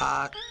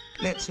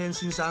Let Chen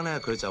先生咧，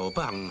佢就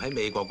不幸喺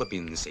美國嗰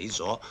邊死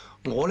咗。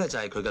我咧就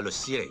係佢嘅律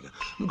師嚟嘅。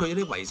咁佢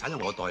啲遺產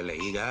係我代理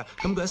嘅。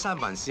咁佢喺三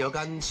藩市有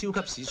間超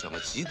級市場，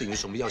指定要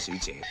送俾邱小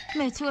姐。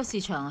咩超級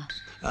市場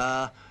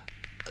啊？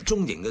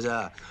中型嘅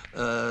咋？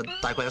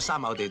大概有3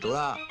畝地度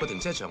啦。個停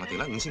車場係停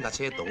得5000架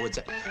車到嘅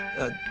啫。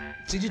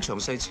至於詳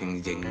細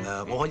情形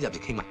我可以入嚟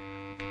傾嘛？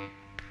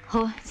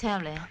好，請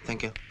入嚟啊。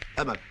Thank you。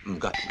唔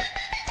該。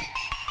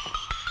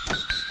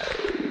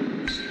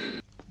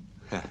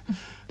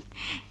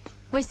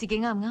威士忌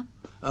啱唔啱？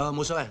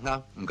冇所謂，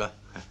啱，唔該。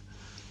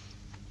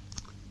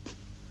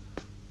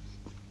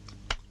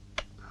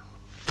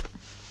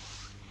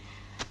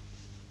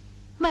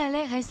咩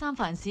咧？喺三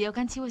藩市有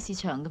間超級市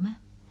場嘅咩？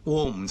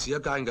唔止一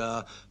間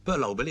㗎，不過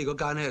留俾你嗰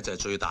間咧就係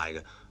最大嘅。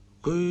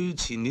佢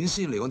前年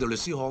先嚟我哋律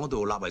師行嗰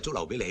度立遺囑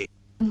留俾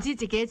你。唔知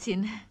值幾多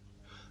錢咧？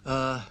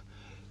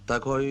大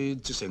概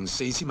值成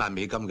4000萬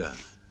美金㗎。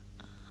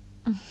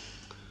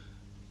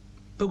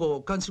不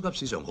過間超級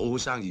市場好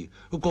生意，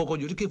佢個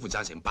月都幾乎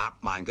賺成100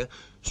萬嘅，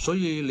所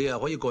以你又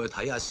可以過去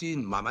睇下先，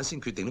慢慢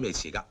先決定都未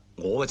遲㗎。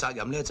我嘅責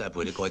任咧就係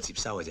陪你過去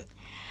接收嘅啫。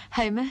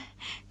係咩？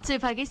最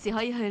快幾時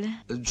可以去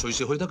咧？隨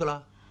時去得㗎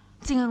啦。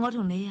淨係我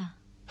同你啊？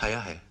係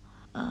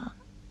啊。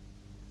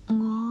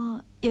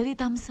我有啲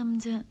擔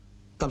心啫。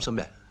擔心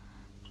咩？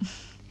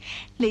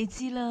你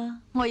知啦，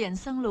我人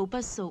生路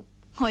不熟，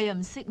我又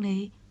唔識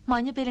你，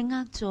萬一俾你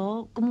呃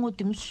咗，咁我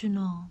點算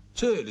啊？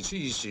即係你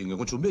黐線嘅，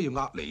我做咩要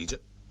呃你啫？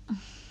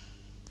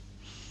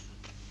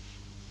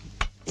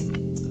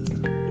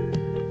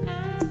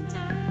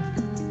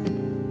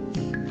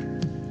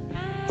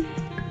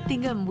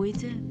點解唔會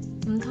啫？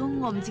唔通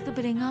我唔值得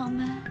俾你呃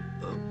咩？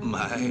唔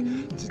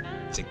係，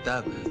值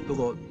得。不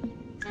過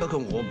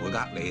我唔會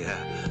呃你嘅。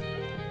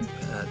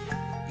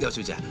邱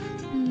小姐，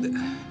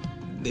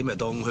你咪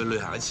當去旅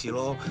行一次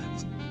咯。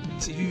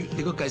至於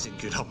你個繼承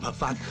權合唔合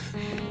法，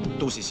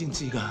到時先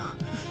知㗎。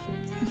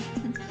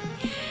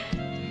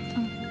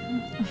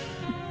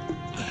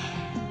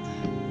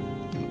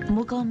唔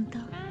好講咁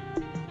多，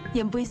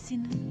飲杯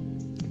先啦。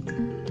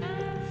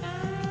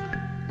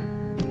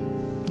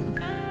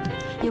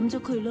飲咗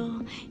佢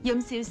咯，飲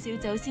少少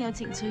酒先有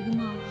情趣噶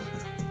嘛。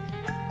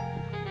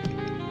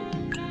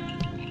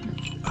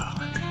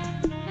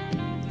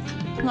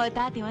我去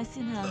打電話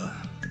先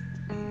啊。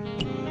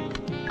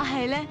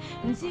係咧，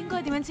唔知應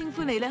該點樣稱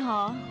呼你咧？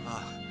嗬？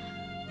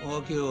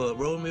我叫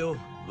Romeo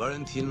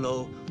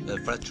Valentino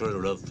Fractal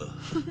Lover。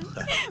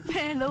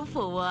咩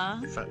lover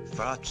啊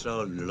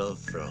 ？Fractal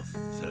Lover。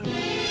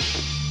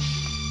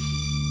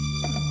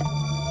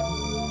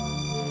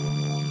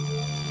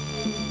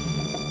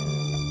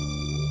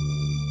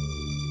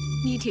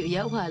呢條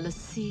友話係律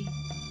師，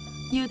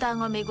要帶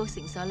我美國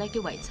承受叻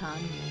啲遺產，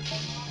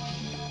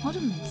我都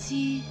唔知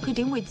佢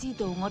點會知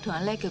道我同阿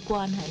叻嘅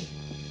關係。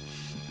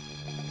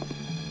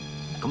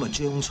咁啊，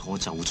將錯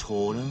就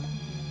錯啦，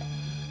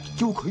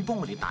叫佢幫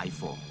我哋帶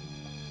貨。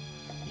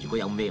如果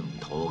有咩唔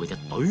妥嘅，就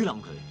懟冧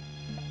佢，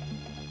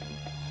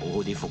好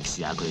好地服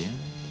侍下佢啊！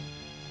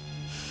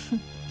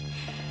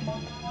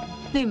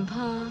你唔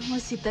怕我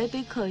蝕底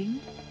俾佢？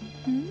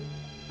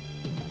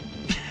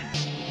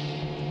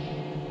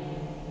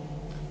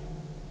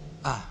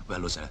喂，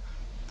老細，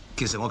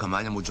其實我琴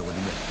晚有冇做過啲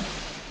咩？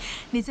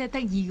你真係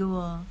得意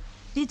㗎，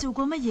你做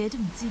過乜嘢都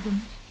唔知嘅咩？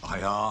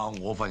係啊，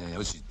我份人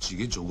有時自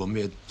己做過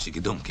咩，自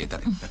己都唔記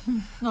得。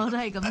我都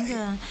係咁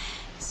㗎，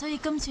所以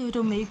今次去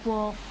到美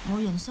國，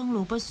我人生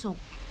路不熟，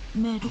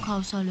咩都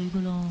靠晒你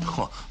㗎咯。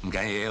唔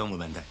緊要，冇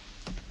問題。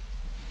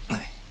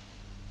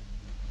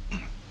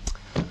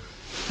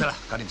得啦，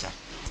搞掂晒。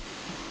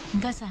唔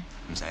該晒。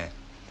唔使。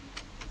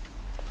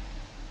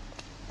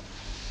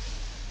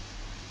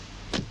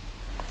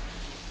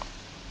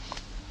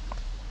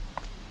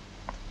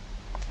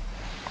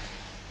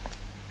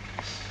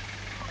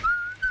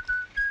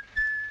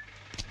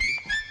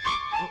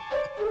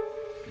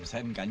唔使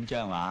咁緊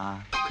張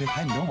嘛，佢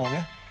睇唔到我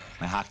嘅，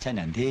咪嚇親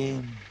人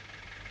添。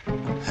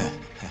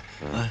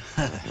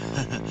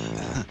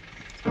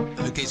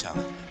去機場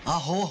啊，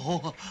好啊好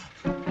啊。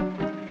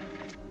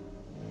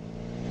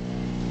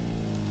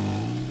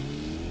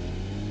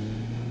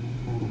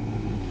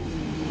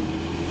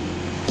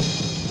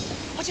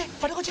開車，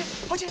快啲開車，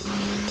開車！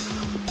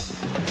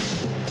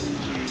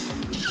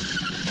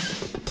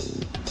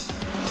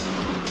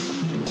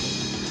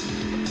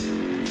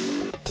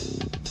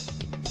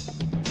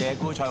謝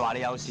姑菜話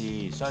你有事，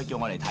所以叫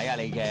我嚟睇下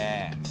你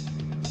嘅。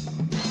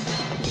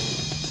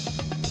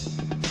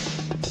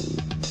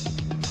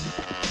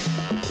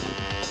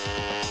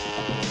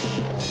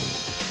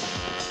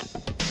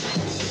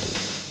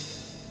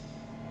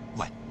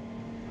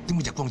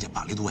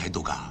你都會喺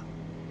度㗎。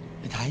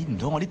你睇唔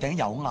到我呢頂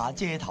有瓦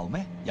遮頭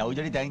咩？有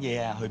咗呢頂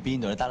嘢啊，去邊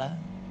度都得啦。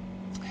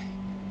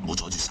唔好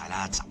阻住晒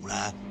啦，走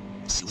啦，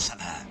小失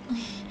啊！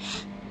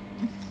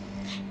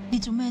你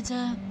做咩啫？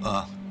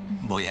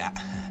冇嘢。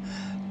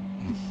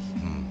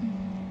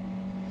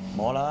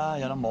摸啦，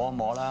有得摸一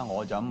摸啦，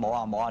我就咁摸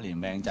下摸下，連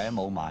命仔都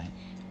冇埋。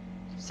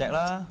錫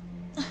啦，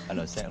喺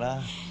度錫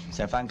啦，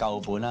錫翻夠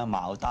本啦，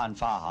牡丹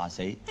花下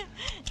死。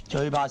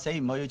最怕死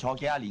唔去要坐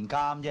幾廿年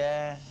監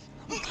啫。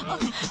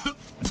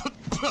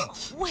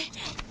喂，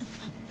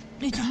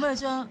你做咩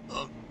啫？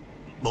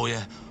冇嘢，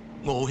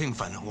我好興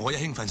奮，我一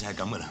興奮就係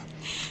咁噶啦。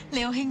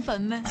你好興奮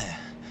咩？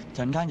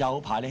陣間有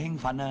排你興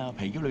奮啊！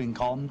皮篋裏面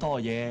咁多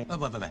嘢。喂，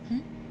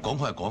講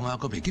開就講啊，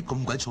個皮篋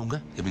咁鬼重嘅，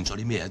入面仲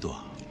有啲咩喺度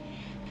啊？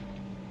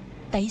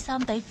底衫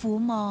底褲啊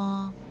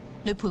嘛，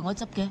你陪我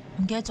執嘅，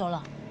唔記得咗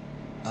啦？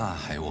啊，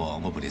係，我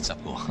陪你執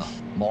嘅。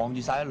望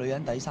住晒啲女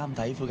人底衫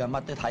底褲嘅，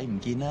乜都睇唔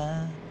見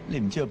啦。你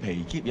唔知道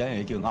皮篋有樣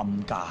嘢叫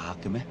暗格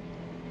嘅咩？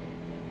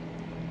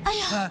哎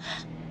呀！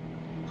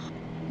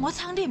我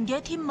差啲唔記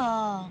得添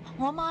啊！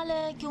我阿媽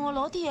咧叫我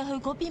攞啲嘢去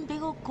嗰邊俾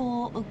嗰個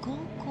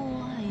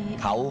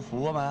係舅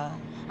父啊嘛。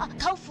啊，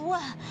舅父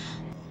啊！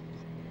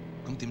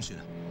咁點算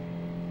啊？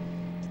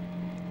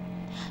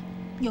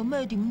有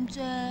咩點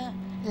啫？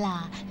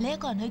嗱，你一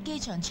個人去機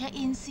場 check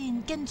in 先，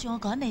跟住我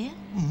趕你啊！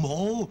唔好，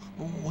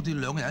我哋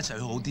兩個人一齊去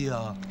好啲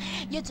啊！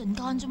一陣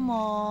間啫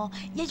嘛，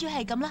一於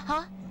係咁啦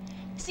吓。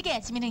司機，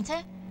前面停車。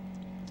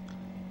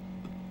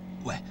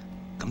喂，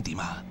咁點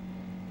啊？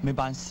咪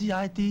辦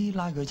CID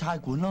拉佢差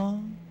館咯。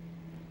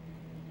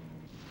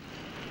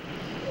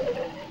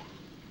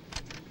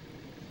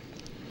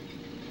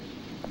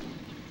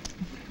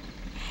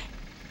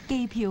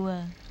機票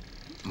啊！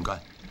唔該。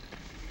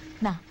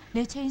嗱，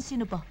你去 check 先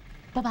咯噃，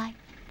拜拜。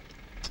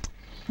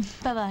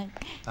拜拜。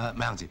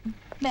咪行住。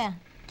咩啊？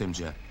對唔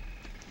住啊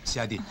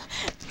 ，CID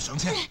上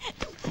車。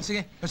司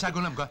機去差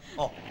館啦，唔該。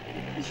哦。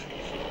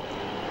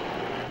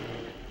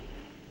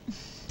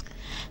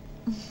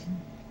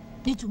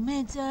你做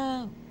咩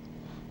啫？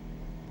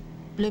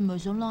你唔係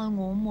想拉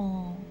我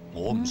嘛？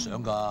我唔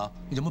想㗎，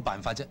你有乜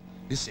辦法啫？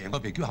你成個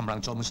皮篋冚唪唥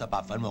裝滿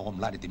18粉喎，我唔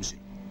拉你點算？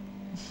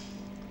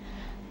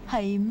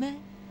係咩？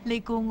你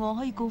告我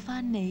可以告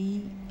翻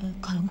你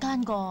強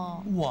姦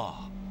㗎？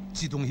哇！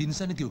自動獻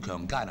身都叫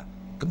強姦啊？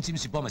咁占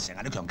士邦咪成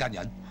日都強姦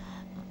人？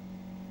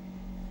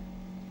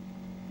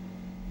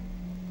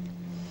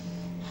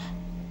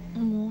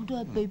我都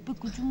係被逼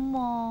嘅啫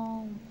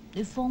嘛，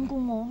你放過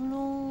我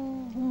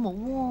咯，好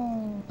冇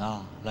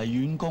啊？嗱，嚟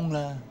遠攻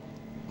啦！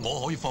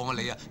我可以放過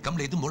你啊，咁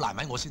你都唔好賴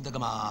埋我先得噶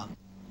嘛。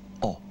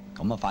哦，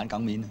咁啊反梗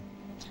面啊！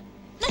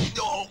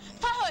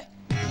翻去。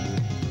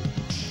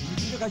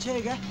點咗架車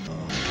嘅？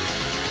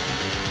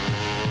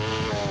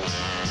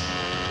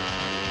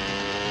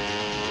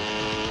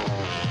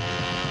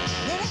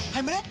你咧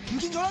係咪咧？唔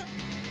見咗啦！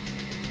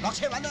落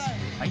車揾啊！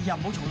哎呀，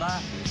唔好嘈啦，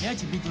你喺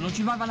前邊條路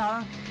轉翻下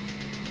啦。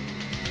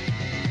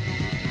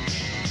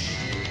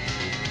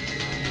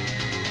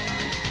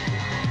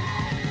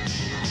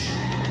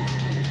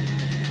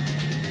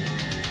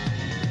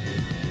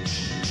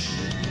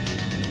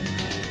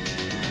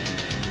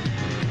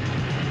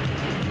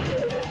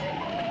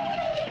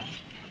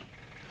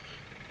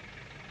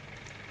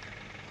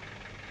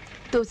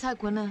到差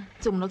館啦，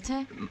仲唔落車？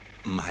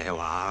唔係啊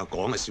話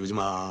講嘅笑啫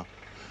嘛。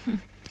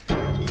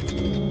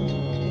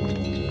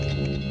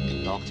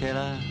落車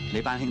啦，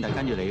你班兄弟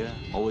跟住你啦，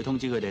我會通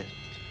知佢哋。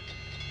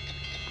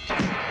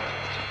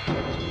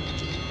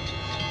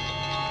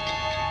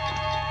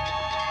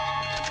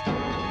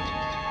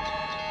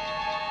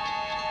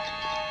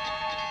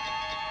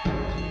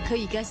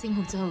佢而家升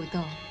好咗好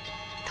多，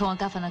同我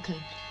教訓下佢。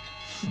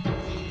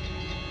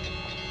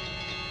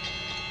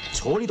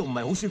坐呢度唔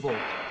係好舒服，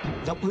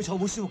入去坐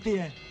會舒服啲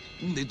嘅。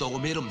咁你當我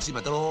咩都唔知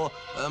咪得咯？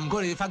唔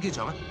該，你翻機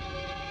場啊！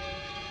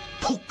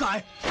仆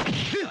街！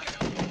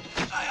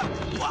哎呀！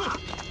哇！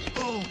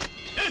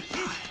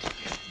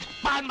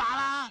斑馬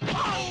啦！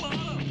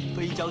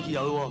非洲至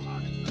有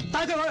喎，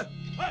帶佢去。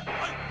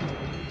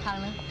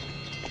行啦。